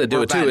guys that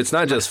do it too. It's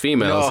not just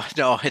females.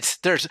 No,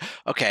 there's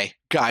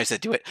guys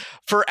that do it.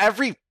 For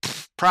every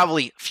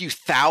probably few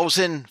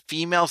thousand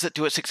females that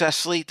do it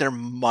successfully, there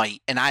might,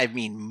 and I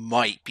mean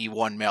might, be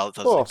one male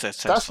that does it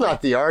successfully. That's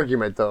not the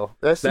argument, though.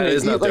 That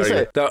is not the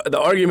argument. The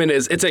argument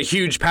is it's a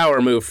huge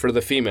power move for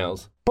the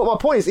females. But my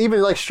point is,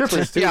 even like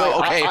strippers do.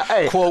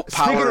 Quote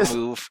power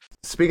move.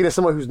 Speaking of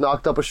someone who's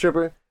knocked up a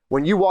stripper,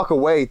 when you walk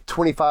away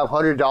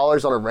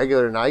 $2,500 on a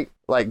regular night,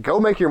 like, go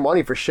make your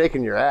money for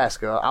shaking your ass,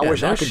 girl. I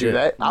wish I could do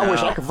that. I wish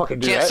I could fucking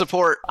do that. Can't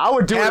support. I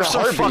would do it in a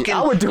heartbeat.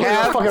 I would do it in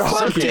a fucking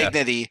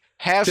heartbeat.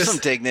 Have some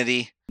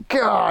dignity.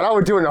 God, I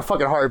would do it in a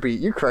fucking heartbeat.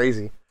 You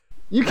crazy.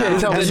 You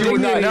can't tell me you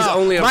would not.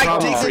 My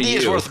dignity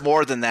is worth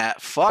more than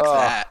that. Fuck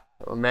that.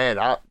 Oh, man,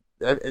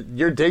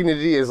 your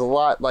dignity is a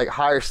lot like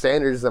higher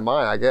standards than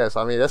mine, I guess.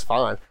 I mean, that's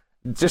fine.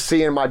 Just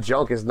seeing my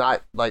junk is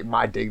not like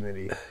my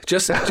dignity.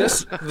 Just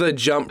the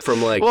jump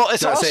from like, well,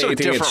 it's not also saying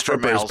anything against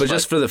strippers, males, but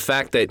just for the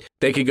fact that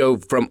they could go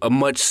from a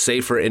much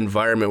safer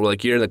environment where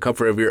like you're in the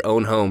comfort of your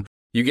own home.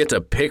 You get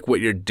to pick what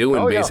you're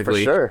doing,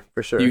 basically. Yeah,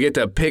 for sure. You get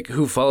to pick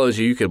who follows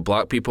you. You can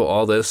block people,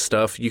 all this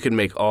stuff. You can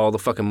make all the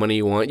fucking money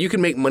you want. You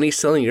can make money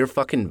selling your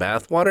fucking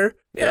bathwater.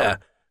 Yeah.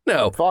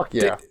 No. Fuck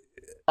yeah.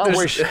 I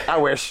wish.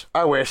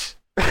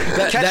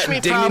 That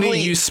dignity probably,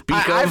 you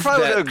speak I of.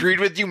 probably would have agreed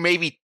with you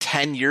maybe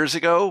 10 years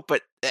ago,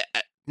 but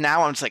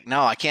now I'm just like,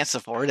 no, I can't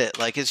support it.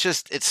 Like,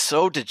 it's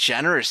so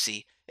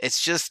degeneracy.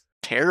 It's just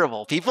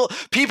terrible. People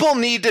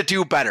need to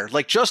do better.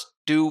 Like, just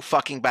do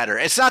fucking better.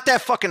 It's not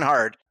that fucking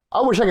hard.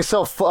 I wish I could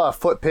sell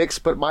foot pics,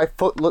 but my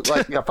foot looked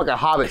like a fucking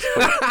hobbit's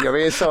foot. You know what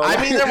I mean? So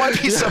I mean, there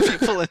might be some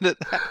people into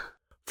that.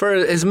 For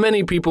as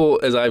many people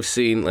as I've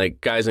seen,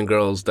 like guys and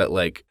girls that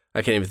like,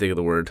 I can't even think of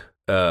the word.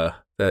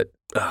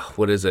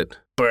 What is it?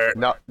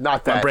 no,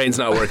 not that. My brain's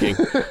not working.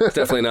 It's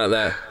definitely not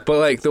that. But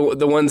like the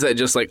ones that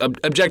just like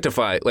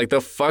objectify, like the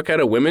fuck out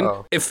of women.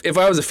 Oh. If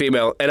I was a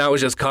female and I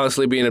was just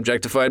constantly being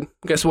objectified,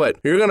 guess what?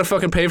 You're gonna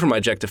fucking pay for my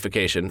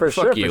objectification. For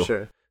Fuck sure, you. for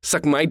sure.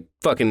 Suck my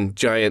fucking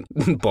giant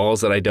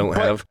balls that I don't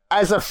have.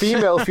 As a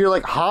female, if you're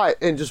like hot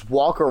and just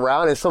walk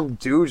around and some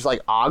dude's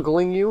like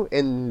ogling you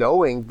and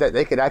knowing that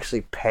they could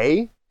actually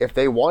pay if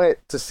they wanted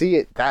to see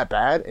it that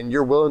bad and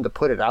you're willing to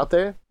put it out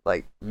there,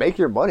 like make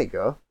your money,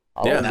 go.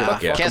 I Yeah, don't give a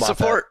fuck yeah. fuck Can't about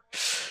support.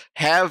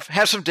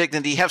 Have some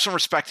dignity. Have some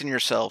respect in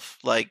yourself.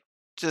 Like,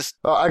 just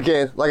that.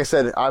 Again, like I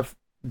said, I've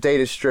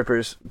dated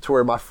strippers to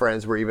where my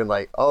friends were even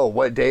like, oh,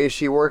 what day is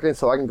she working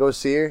so I can go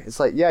see her? It's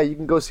like, yeah, you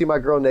can go see my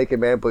girl naked,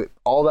 man, but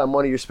all that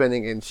money you're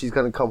spending and she's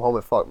going to come home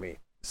and fuck me.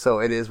 So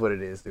it is what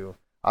it is, dude.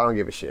 I don't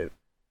give a shit.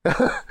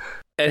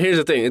 And here's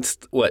the thing, it's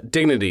what?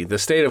 Dignity, the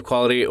state of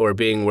quality or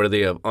being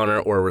worthy of honor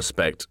or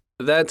respect.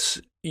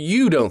 That's,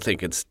 you don't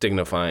think it's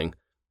dignifying.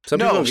 Some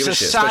people no, don't give a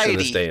shit, especially in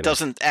this day society and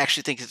doesn't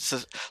actually think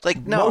it's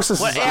like no. Most of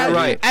what- society- You're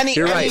right.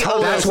 You're right.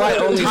 other- That's why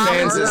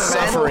OnlyFans is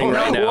suffering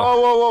right now.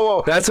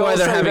 Whoa. That's why Don't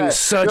they're say having that.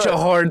 such a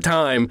hard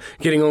time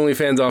getting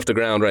OnlyFans off the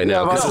ground right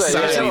now Yeah, because I'm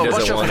saying, society a bunch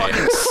doesn't of want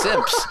fucking it.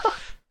 simps.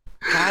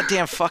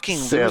 Goddamn fucking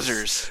Simps.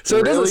 losers. So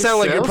it doesn't Really, sound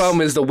like your simps?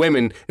 problem is the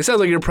women. It sounds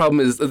like your problem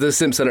is the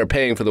simps that are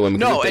paying for the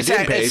women. 'Cause No, if they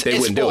did exactly. pay, they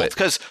wouldn't do it.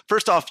 Because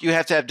first off, you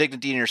have to have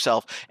dignity in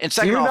yourself, and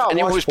second you off, not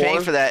anyone watch who's paying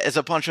porn? for that is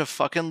a bunch of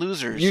fucking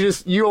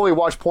losers. You only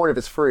watch porn if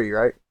it's free,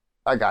 right?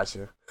 I got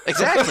you.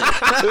 Exactly.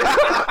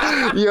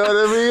 You know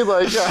what I mean?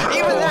 Like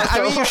Even that,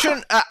 I mean, you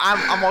shouldn't.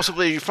 I'm also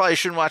believe you probably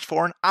shouldn't watch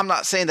porn. I'm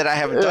not saying that I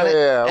haven't done it.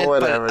 Yeah,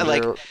 whatever. But,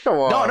 like, dude. Come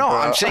on, no, bro.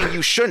 I'm saying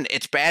you shouldn't.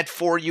 It's bad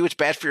for you. It's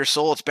bad for your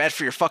soul. It's bad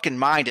for your fucking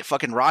mind. It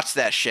fucking rots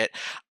that shit.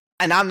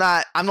 And I'm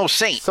no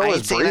saint. So I is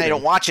ain't saying I breathing.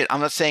 don't watch it. I'm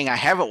not saying I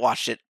haven't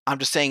watched it. I'm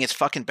just saying it's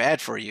fucking bad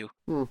for you.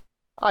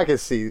 I can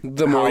see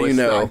The more how you it's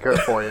know. not good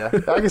for you.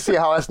 I can see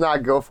how it's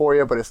not good for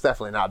you, but it's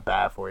definitely not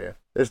bad for you.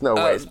 There's no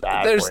way it's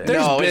bad there's- for you.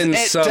 there's- No, been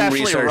it some definitely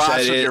research rots that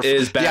with it your-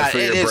 is bad for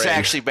your it is brain.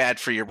 actually bad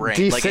for your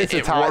brain. Like it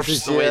warps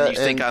Desensitizes the way that you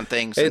you think and- on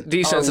things. It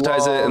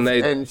desensitizes it, and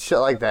they and shit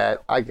like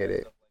that. I get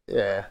it.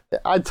 Yeah,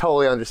 I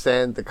totally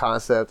understand the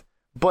concept,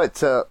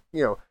 but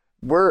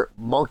we're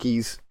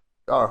monkeys.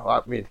 Oh,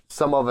 I mean,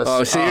 some of us.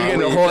 Oh, so you're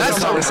getting a whole That's other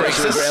not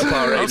conversation with racist.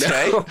 Grandpa right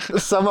Okay. now.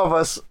 Some of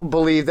us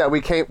believe that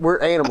we're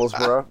animals,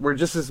 bro. We're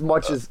just as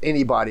much as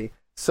anybody.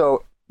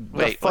 So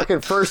Wait, the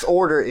fucking first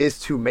order is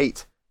to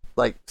mate,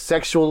 like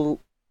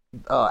sexual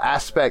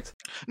aspect.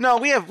 No,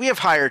 we have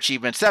higher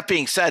achievements. That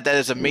being said, that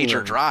is a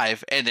major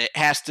drive, and it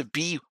has to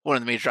be one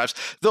of the major drives.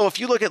 Though, if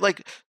you look at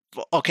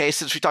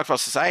since we talked about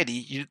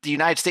society, the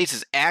United States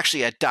is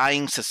actually a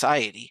dying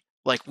society.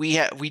 Like we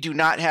do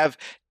not have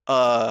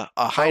a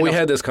high. We enough-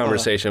 had this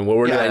conversation where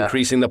we're not yeah.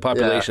 increasing the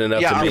population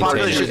enough yeah, to our maintain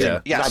population it.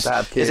 Yeah. Not yes, to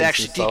have is kids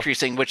actually and stuff.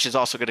 decreasing, which is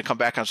also going to come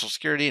back on Social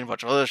Security and a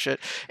bunch of other shit.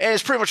 And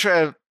it's pretty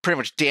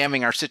much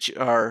damning our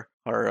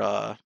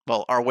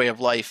way of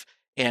life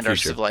and our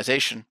Future.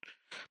 civilization.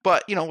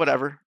 But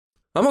whatever.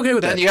 I'm okay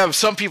with Then that. you have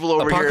some people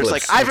over here. It's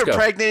like Apocalypse. I've Let's go.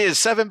 impregnated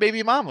 7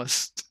 baby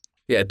mamas.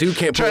 Yeah, dude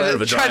can't pull out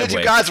of a Trying to do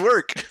driveway. God's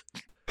work.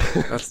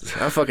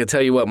 I fucking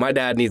tell you what, my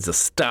dad needs to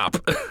stop.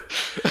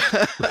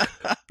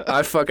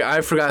 I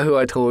forgot who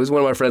I told. It was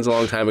one of my friends a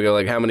long time ago,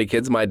 like how many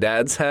kids my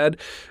dad's had,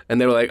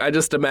 and they were like, I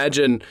just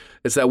imagine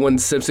it's that one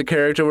Simpson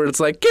character where it's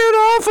like, get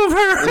off of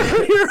her.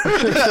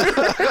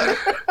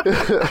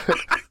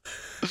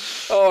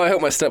 Oh, I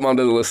hope my stepmom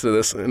doesn't listen to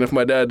this, and if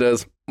my dad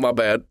does, my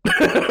bad.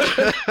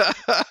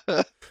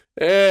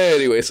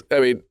 Anyways, I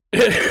mean,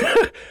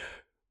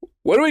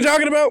 what are we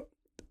talking about?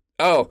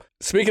 Oh,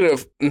 speaking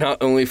of not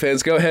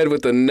OnlyFans, go ahead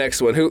with the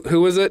next one.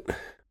 Who was it?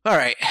 All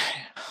right.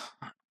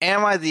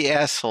 Am I the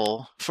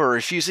asshole for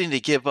refusing to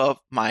give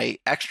up my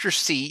extra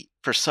seat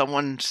for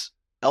someone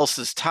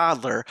else's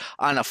toddler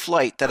on a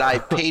flight that I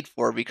paid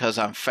for because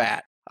I'm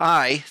fat?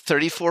 I,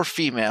 34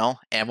 female,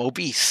 am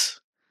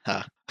obese.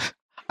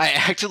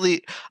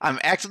 I'm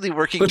actively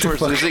working What the towards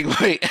fuck? losing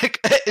weight.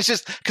 It's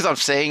just because I'm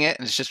saying it,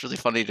 and it's just really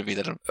funny to me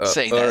that I'm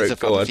saying all that right, as if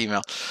go I'm a on.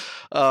 female.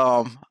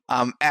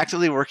 I'm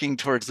actively working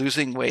towards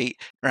losing weight,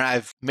 and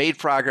I've made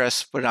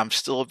progress, but I'm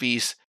still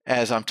obese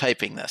as I'm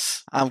typing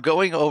this. I'm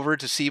going over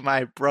to see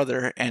my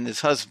brother and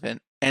his husband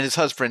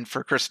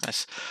for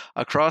Christmas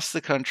across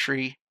the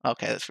country.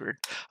 Okay, that's weird.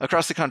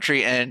 Across the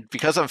country, and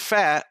because I'm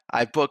fat,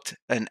 I booked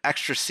an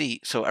extra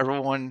seat so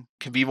everyone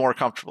can be more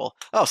comfortable.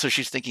 Oh, so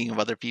she's thinking of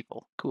other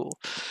people. Cool.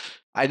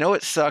 I know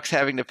it sucks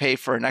having to pay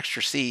for an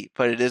extra seat,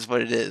 but it is what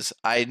it is.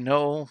 I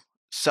know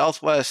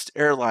Southwest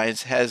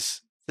Airlines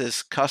has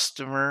this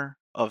customer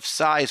of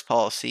size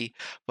policy,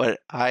 but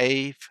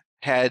I've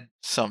had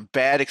some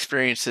bad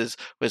experiences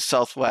with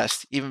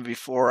Southwest even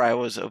before I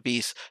was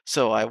obese,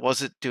 so I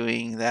wasn't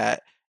doing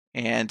that,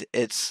 and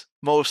it's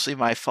mostly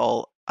my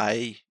fault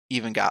I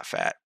even got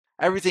fat.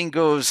 Everything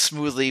goes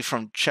smoothly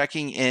from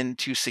checking in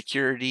to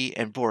security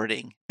and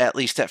boarding, at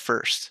least at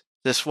first.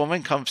 This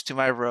woman comes to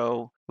my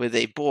row with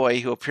a boy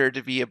who appeared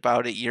to be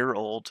about a year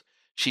old.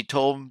 She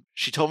told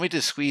me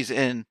to squeeze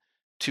in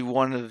to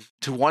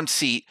one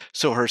seat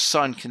so her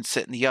son can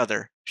sit in the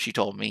other. She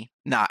told me,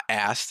 not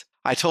asked.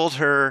 I told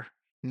her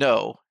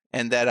no,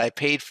 and that I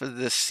paid for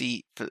the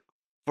seat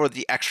for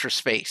the extra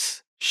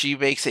space. She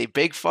makes a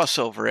big fuss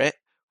over it,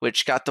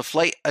 which got the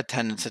flight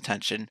attendant's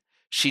attention.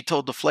 She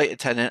told the flight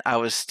attendant I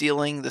was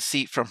stealing the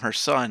seat from her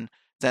son.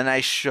 Then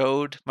I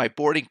showed my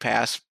boarding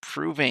pass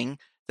proving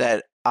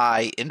that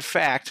I, in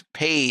fact,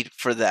 paid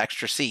for the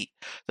extra seat.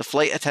 The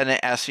flight attendant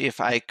asked me if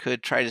I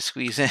could try to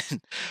squeeze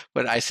in,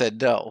 but I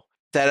said no.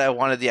 That I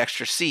wanted the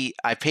extra seat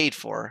I paid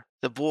for.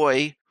 The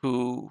boy,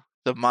 who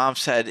the mom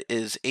said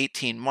is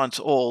 18 months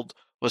old,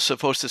 was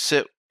supposed to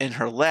sit in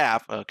her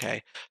lap,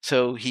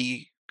 so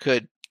he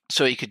could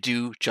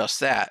do just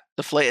that.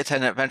 The flight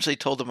attendant eventually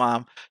told the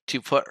mom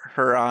to put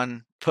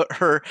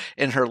her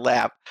in her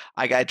lap.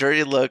 I got a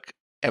dirty look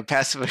and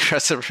passive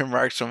aggressive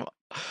remarks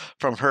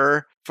from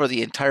her for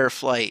the entire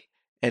flight,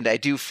 and I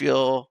do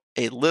feel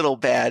a little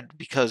bad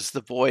because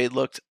the boy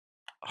looked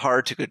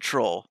hard to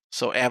control.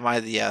 So am I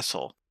the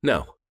asshole?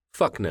 No.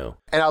 Fuck no.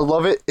 And I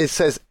love it. It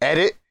says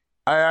edit.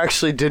 I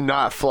actually did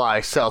not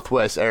fly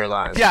Southwest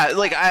Airlines. Yeah,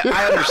 like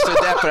I understood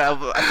that, but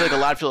I feel like a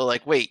lot of people are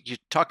like, wait, you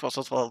talked about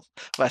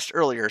Southwest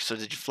earlier, so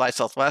did you fly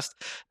Southwest?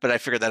 But I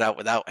figured that out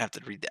without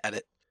having to read the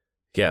edit.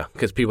 Yeah,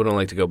 because people don't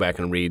like to go back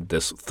and read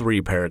this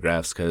 3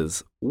 paragraphs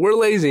because we're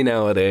lazy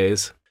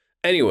nowadays.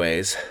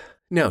 Anyways,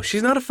 no,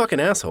 she's not a fucking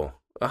asshole.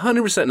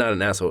 100% not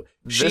an asshole.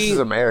 This is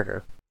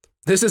America.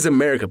 This is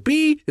America.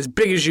 Be as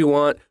big as you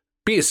want.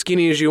 Be as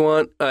skinny as you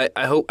want.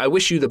 I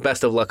wish you the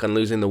best of luck on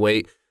losing the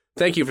weight.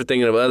 Thank you for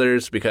thinking of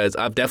others because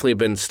I've definitely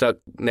been stuck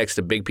next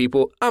to big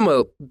people. I'm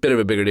a bit of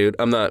a bigger dude.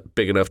 I'm not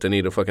big enough to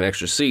need a fucking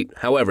extra seat.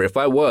 However, if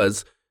I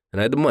was and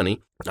I had the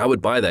money, I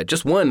would buy that.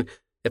 Just one.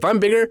 If I'm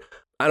bigger,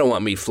 I don't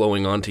want me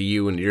flowing onto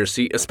you and your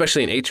seat,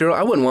 especially an 8-year-old.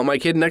 I wouldn't want my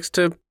kid next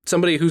to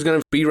somebody who's going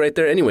to be right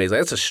there anyways.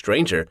 That's a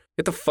stranger.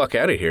 Get the fuck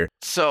out of here.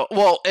 So,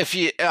 well, if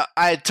you,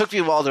 it took me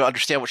a while to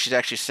understand what she's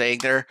actually saying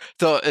there.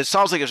 Though it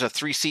sounds like it was a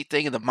 3-seat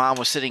thing, and the mom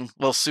was sitting.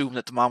 We'll assume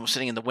that the mom was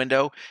sitting in the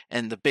window,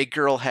 and the big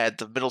girl had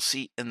the middle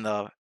seat in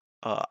the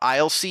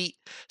aisle seat.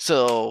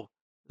 So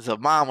the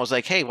mom was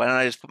like, "Hey, why don't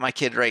I just put my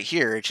kid right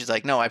here?" And she's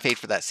like, "No, I paid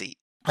for that seat."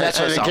 That's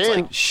what it sounds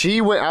like. She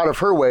went out of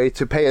her way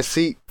to pay a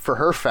seat for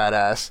her fat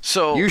ass.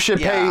 So you should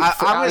pay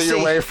out of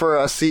your way for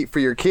a seat for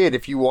your kid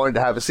if you wanted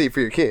to have a seat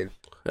for your kid.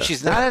 Yeah.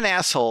 She's not an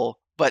asshole,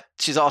 but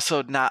she's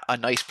also not a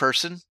nice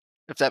person.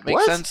 If that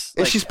makes sense.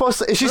 Is she supposed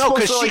to? Is she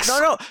supposed to?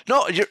 Like,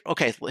 no.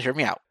 Okay, hear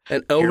me out.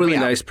 An overly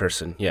nice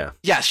person. Yeah.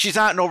 Yes, she's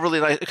not an overly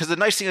nice. Because the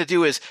nice thing to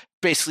do is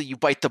basically you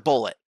bite the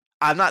bullet.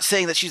 I'm not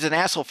saying that she's an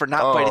asshole for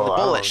not biting the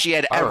bullet. She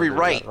had every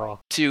right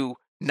to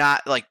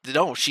not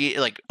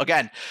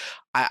again.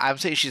 I'm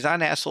saying she's not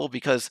an asshole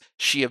because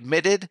she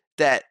admitted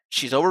that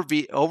she's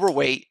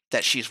overweight,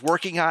 that she's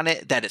working on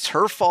it, that it's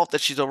her fault that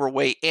she's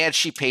overweight, and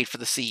she paid for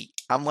the seat.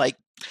 I'm like,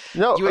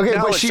 no, you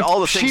acknowledge all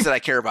the things that I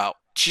care about.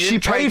 She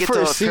paid for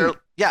a seat.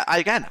 Yeah,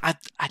 I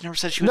never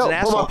said she was an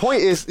asshole. No, but my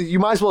point is, you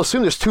might as well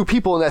assume there's 2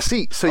 people in that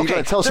seat, so you're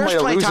going to tell somebody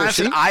to lose their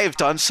seat? That I have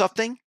done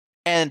something,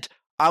 and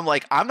I'm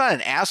like, I'm not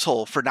an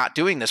asshole for not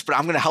doing this, but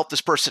I'm going to help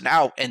this person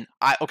out. And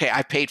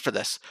I paid for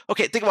this.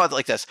 Okay, think about it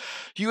like this.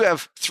 You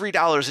have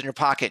 $3 in your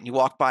pocket and you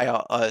walk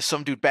by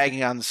some dude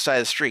begging on the side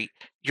of the street.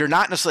 You're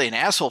not necessarily an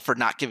asshole for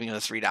not giving him the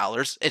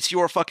 $3. It's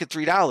your fucking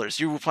 $3.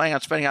 You were planning on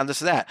spending on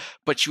this and that,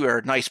 but you are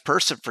a nice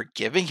person for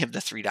giving him the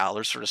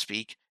 $3, so to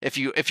speak. If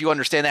you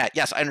understand that,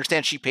 yes, I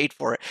understand she paid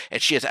for it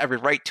and she has every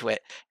right to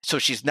it. So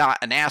she's not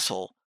an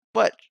asshole.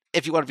 But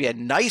if you want to be a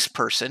nice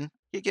person,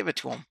 you give it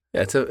to him.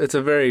 Yeah, it's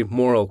a very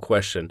moral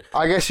question.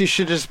 I guess you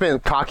should just been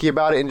cocky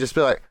about it and just be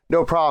like,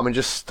 no problem, and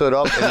just stood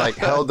up and like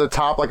held the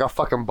top like a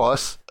fucking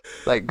bus.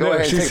 Like, go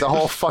ahead and take the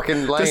whole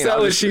fucking lane.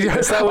 That's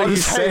what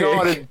he's saying.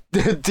 On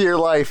to dear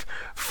life.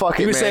 Fuck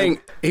it, man.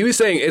 He was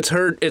saying it's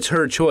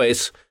her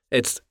choice.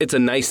 It's a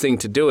nice thing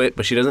to do it,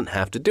 but she doesn't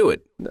have to do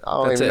it. I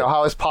don't even know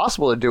how it's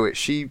possible to do it.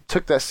 She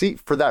took that seat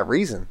for that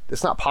reason.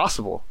 It's not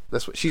possible.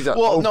 That's what she's a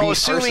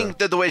assuming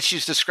that the way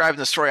she's describing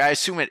the story, I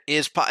assume it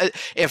is.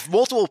 If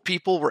multiple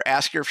people were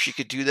asking her if she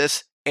could do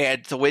this,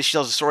 and the way she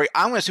tells the story,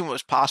 I'm going to assume it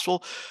was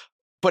possible.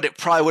 But it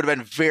probably would have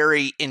been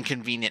very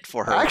inconvenient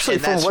for her. Actually,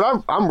 from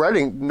what I'm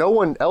reading, no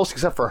one else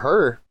except for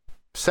her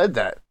said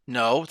that.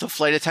 No, the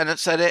flight attendant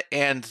said it,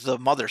 and the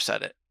mother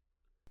said it.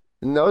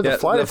 No, the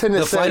flight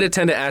attendant said... The flight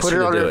attendant asked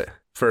her to do it,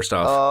 first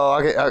off. Oh,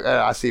 okay,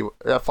 I see.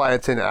 The flight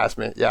attendant asked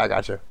me. Yeah, I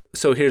got you.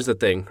 So here's the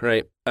thing,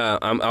 right?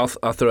 I'll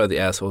throw out the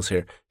assholes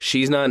here.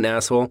 She's not an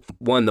asshole.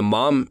 1, the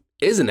mom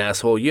is an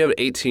asshole. You have an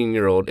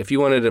 18-year-old. If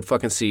you wanted a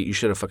fucking seat, you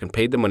should have fucking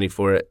paid the money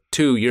for it.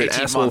 2, you're an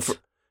asshole for...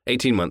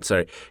 18 months,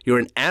 sorry. You're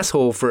an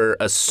asshole for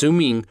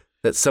assuming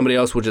that somebody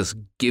else will just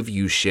give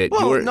you shit.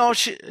 Well, no,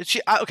 she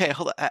okay,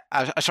 hold on.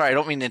 I'm sorry, I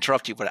don't mean to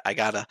interrupt you, but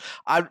because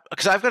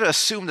I've got to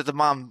assume that the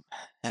mom,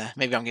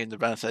 maybe I'm getting the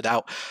benefit of the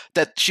doubt,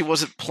 that she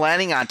wasn't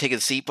planning on taking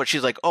the seat, but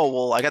she's like, oh,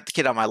 well, I got the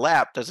kid on my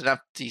lap. Doesn't have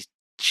to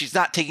she's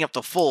not taking up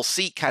the full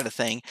seat kind of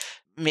thing,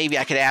 maybe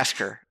I could ask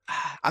her.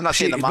 I'm not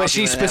saying the mom. But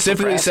she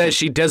specifically says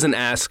she doesn't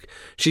ask.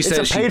 She says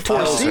it's a paid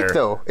for seat,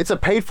 though. It's a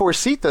paid for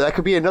seat, though. That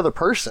could be another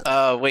person.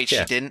 Wait,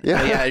 she didn't?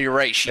 Yeah. Oh, yeah, you're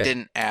right. She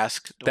didn't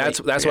ask. That's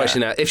why she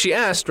not. If she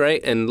asked,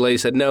 right, and the lady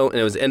said no, and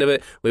it was the end of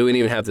it, we wouldn't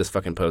even have this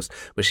fucking post.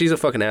 But she's a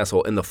fucking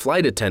asshole. And the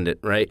flight attendant,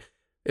 right?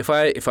 If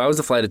I was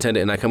the flight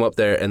attendant and I come up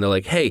there and they're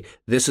like, hey,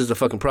 this is the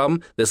fucking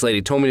problem. This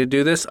lady told me to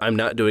do this. I'm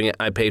not doing it.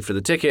 I paid for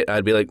the ticket.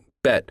 I'd be like,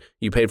 bet.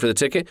 You paid for the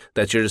ticket.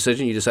 That's your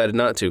decision. You decided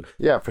not to.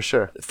 Yeah, for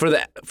sure. For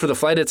the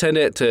flight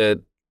attendant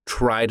to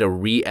try to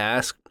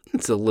re-ask,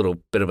 it's a little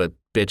bit of a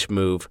bitch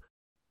move.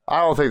 I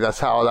don't think that's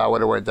how that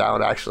would have went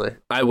down, actually.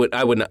 I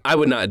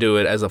would not do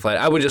it as a flight.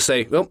 I would just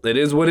say, well, it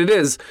is what it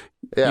is.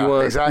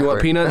 Yeah, exactly. You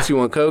want peanuts? You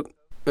want Coke?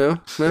 Yeah.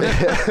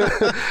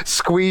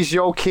 Squeeze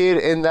your kid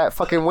in that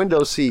fucking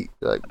window seat.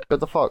 Like, what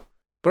the fuck?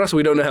 But also,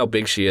 we don't know how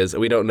big she is.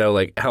 We don't know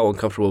like how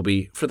uncomfortable it'll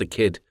be for the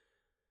kid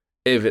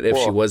if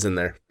she was in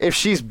there. If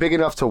she's big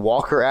enough to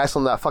walk her ass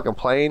on that fucking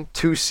plane,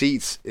 2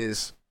 seats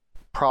is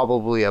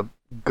probably a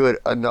good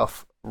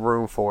enough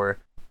room for her.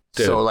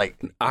 Dude, so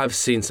like, I've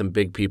seen some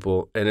big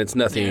people, and it's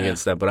nothing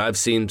against them, but I've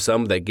seen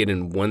some that get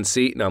in one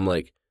seat, and I'm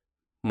like,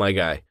 my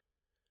guy,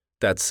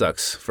 that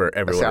sucks for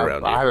everyone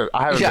around you.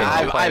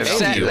 I've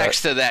sat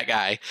next to that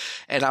guy,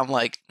 and I'm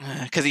like,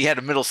 because he had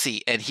a middle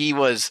seat, and he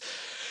took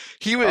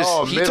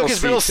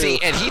his middle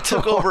seat, and he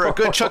took over a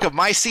good chunk of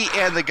my seat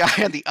and the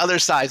guy on the other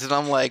side, and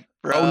I'm like,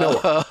 bro. Oh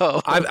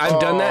no, I've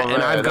done that,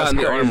 and I've gotten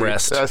the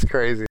armrest. That's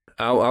crazy.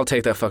 I'll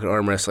take that fucking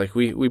armrest. Like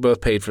we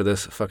both paid for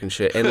this fucking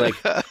shit, and like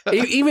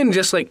even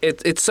just like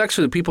it sucks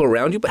for the people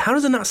around you. But how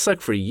does it not suck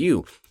for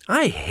you?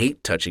 I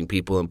hate touching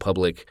people in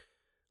public.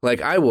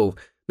 Like I will.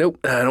 Nope,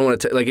 I don't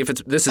want to. Like if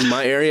this is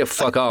my area,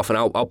 fuck off, and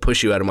I'll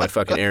push you out of my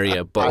fucking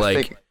area. But I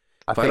think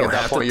at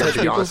that point you have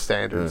to be on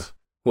standards.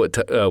 What?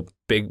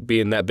 Big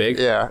being that big?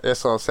 Yeah,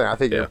 that's what I'm saying. I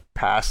think you're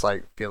past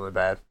like feeling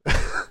bad.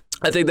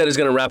 I think that is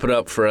going to wrap it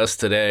up for us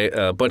today.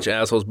 A bunch of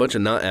assholes, bunch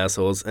of not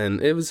assholes,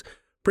 and it was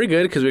pretty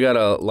good because we got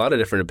a lot of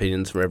different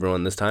opinions from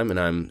everyone this time, and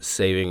I'm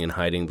saving and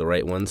hiding the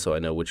right ones so I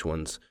know which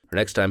ones for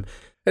next time.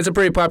 It's a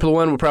pretty popular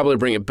one. We'll probably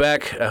bring it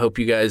back. I hope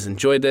you guys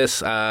enjoyed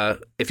this.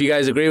 If you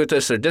guys agree with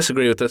this or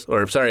disagree with this,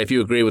 or sorry, if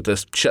you agree with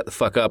this, shut the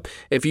fuck up.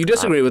 If you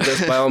disagree with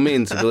this, by all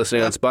means, if you're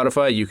listening on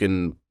Spotify, you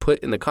can put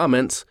in the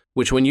comments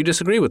which one you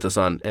disagree with us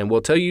on, and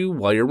we'll tell you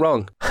why you're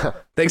wrong.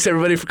 Thanks,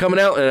 everybody, for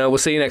coming out, and we'll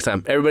see you next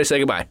time. Everybody say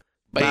goodbye.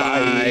 Bye.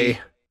 Bye.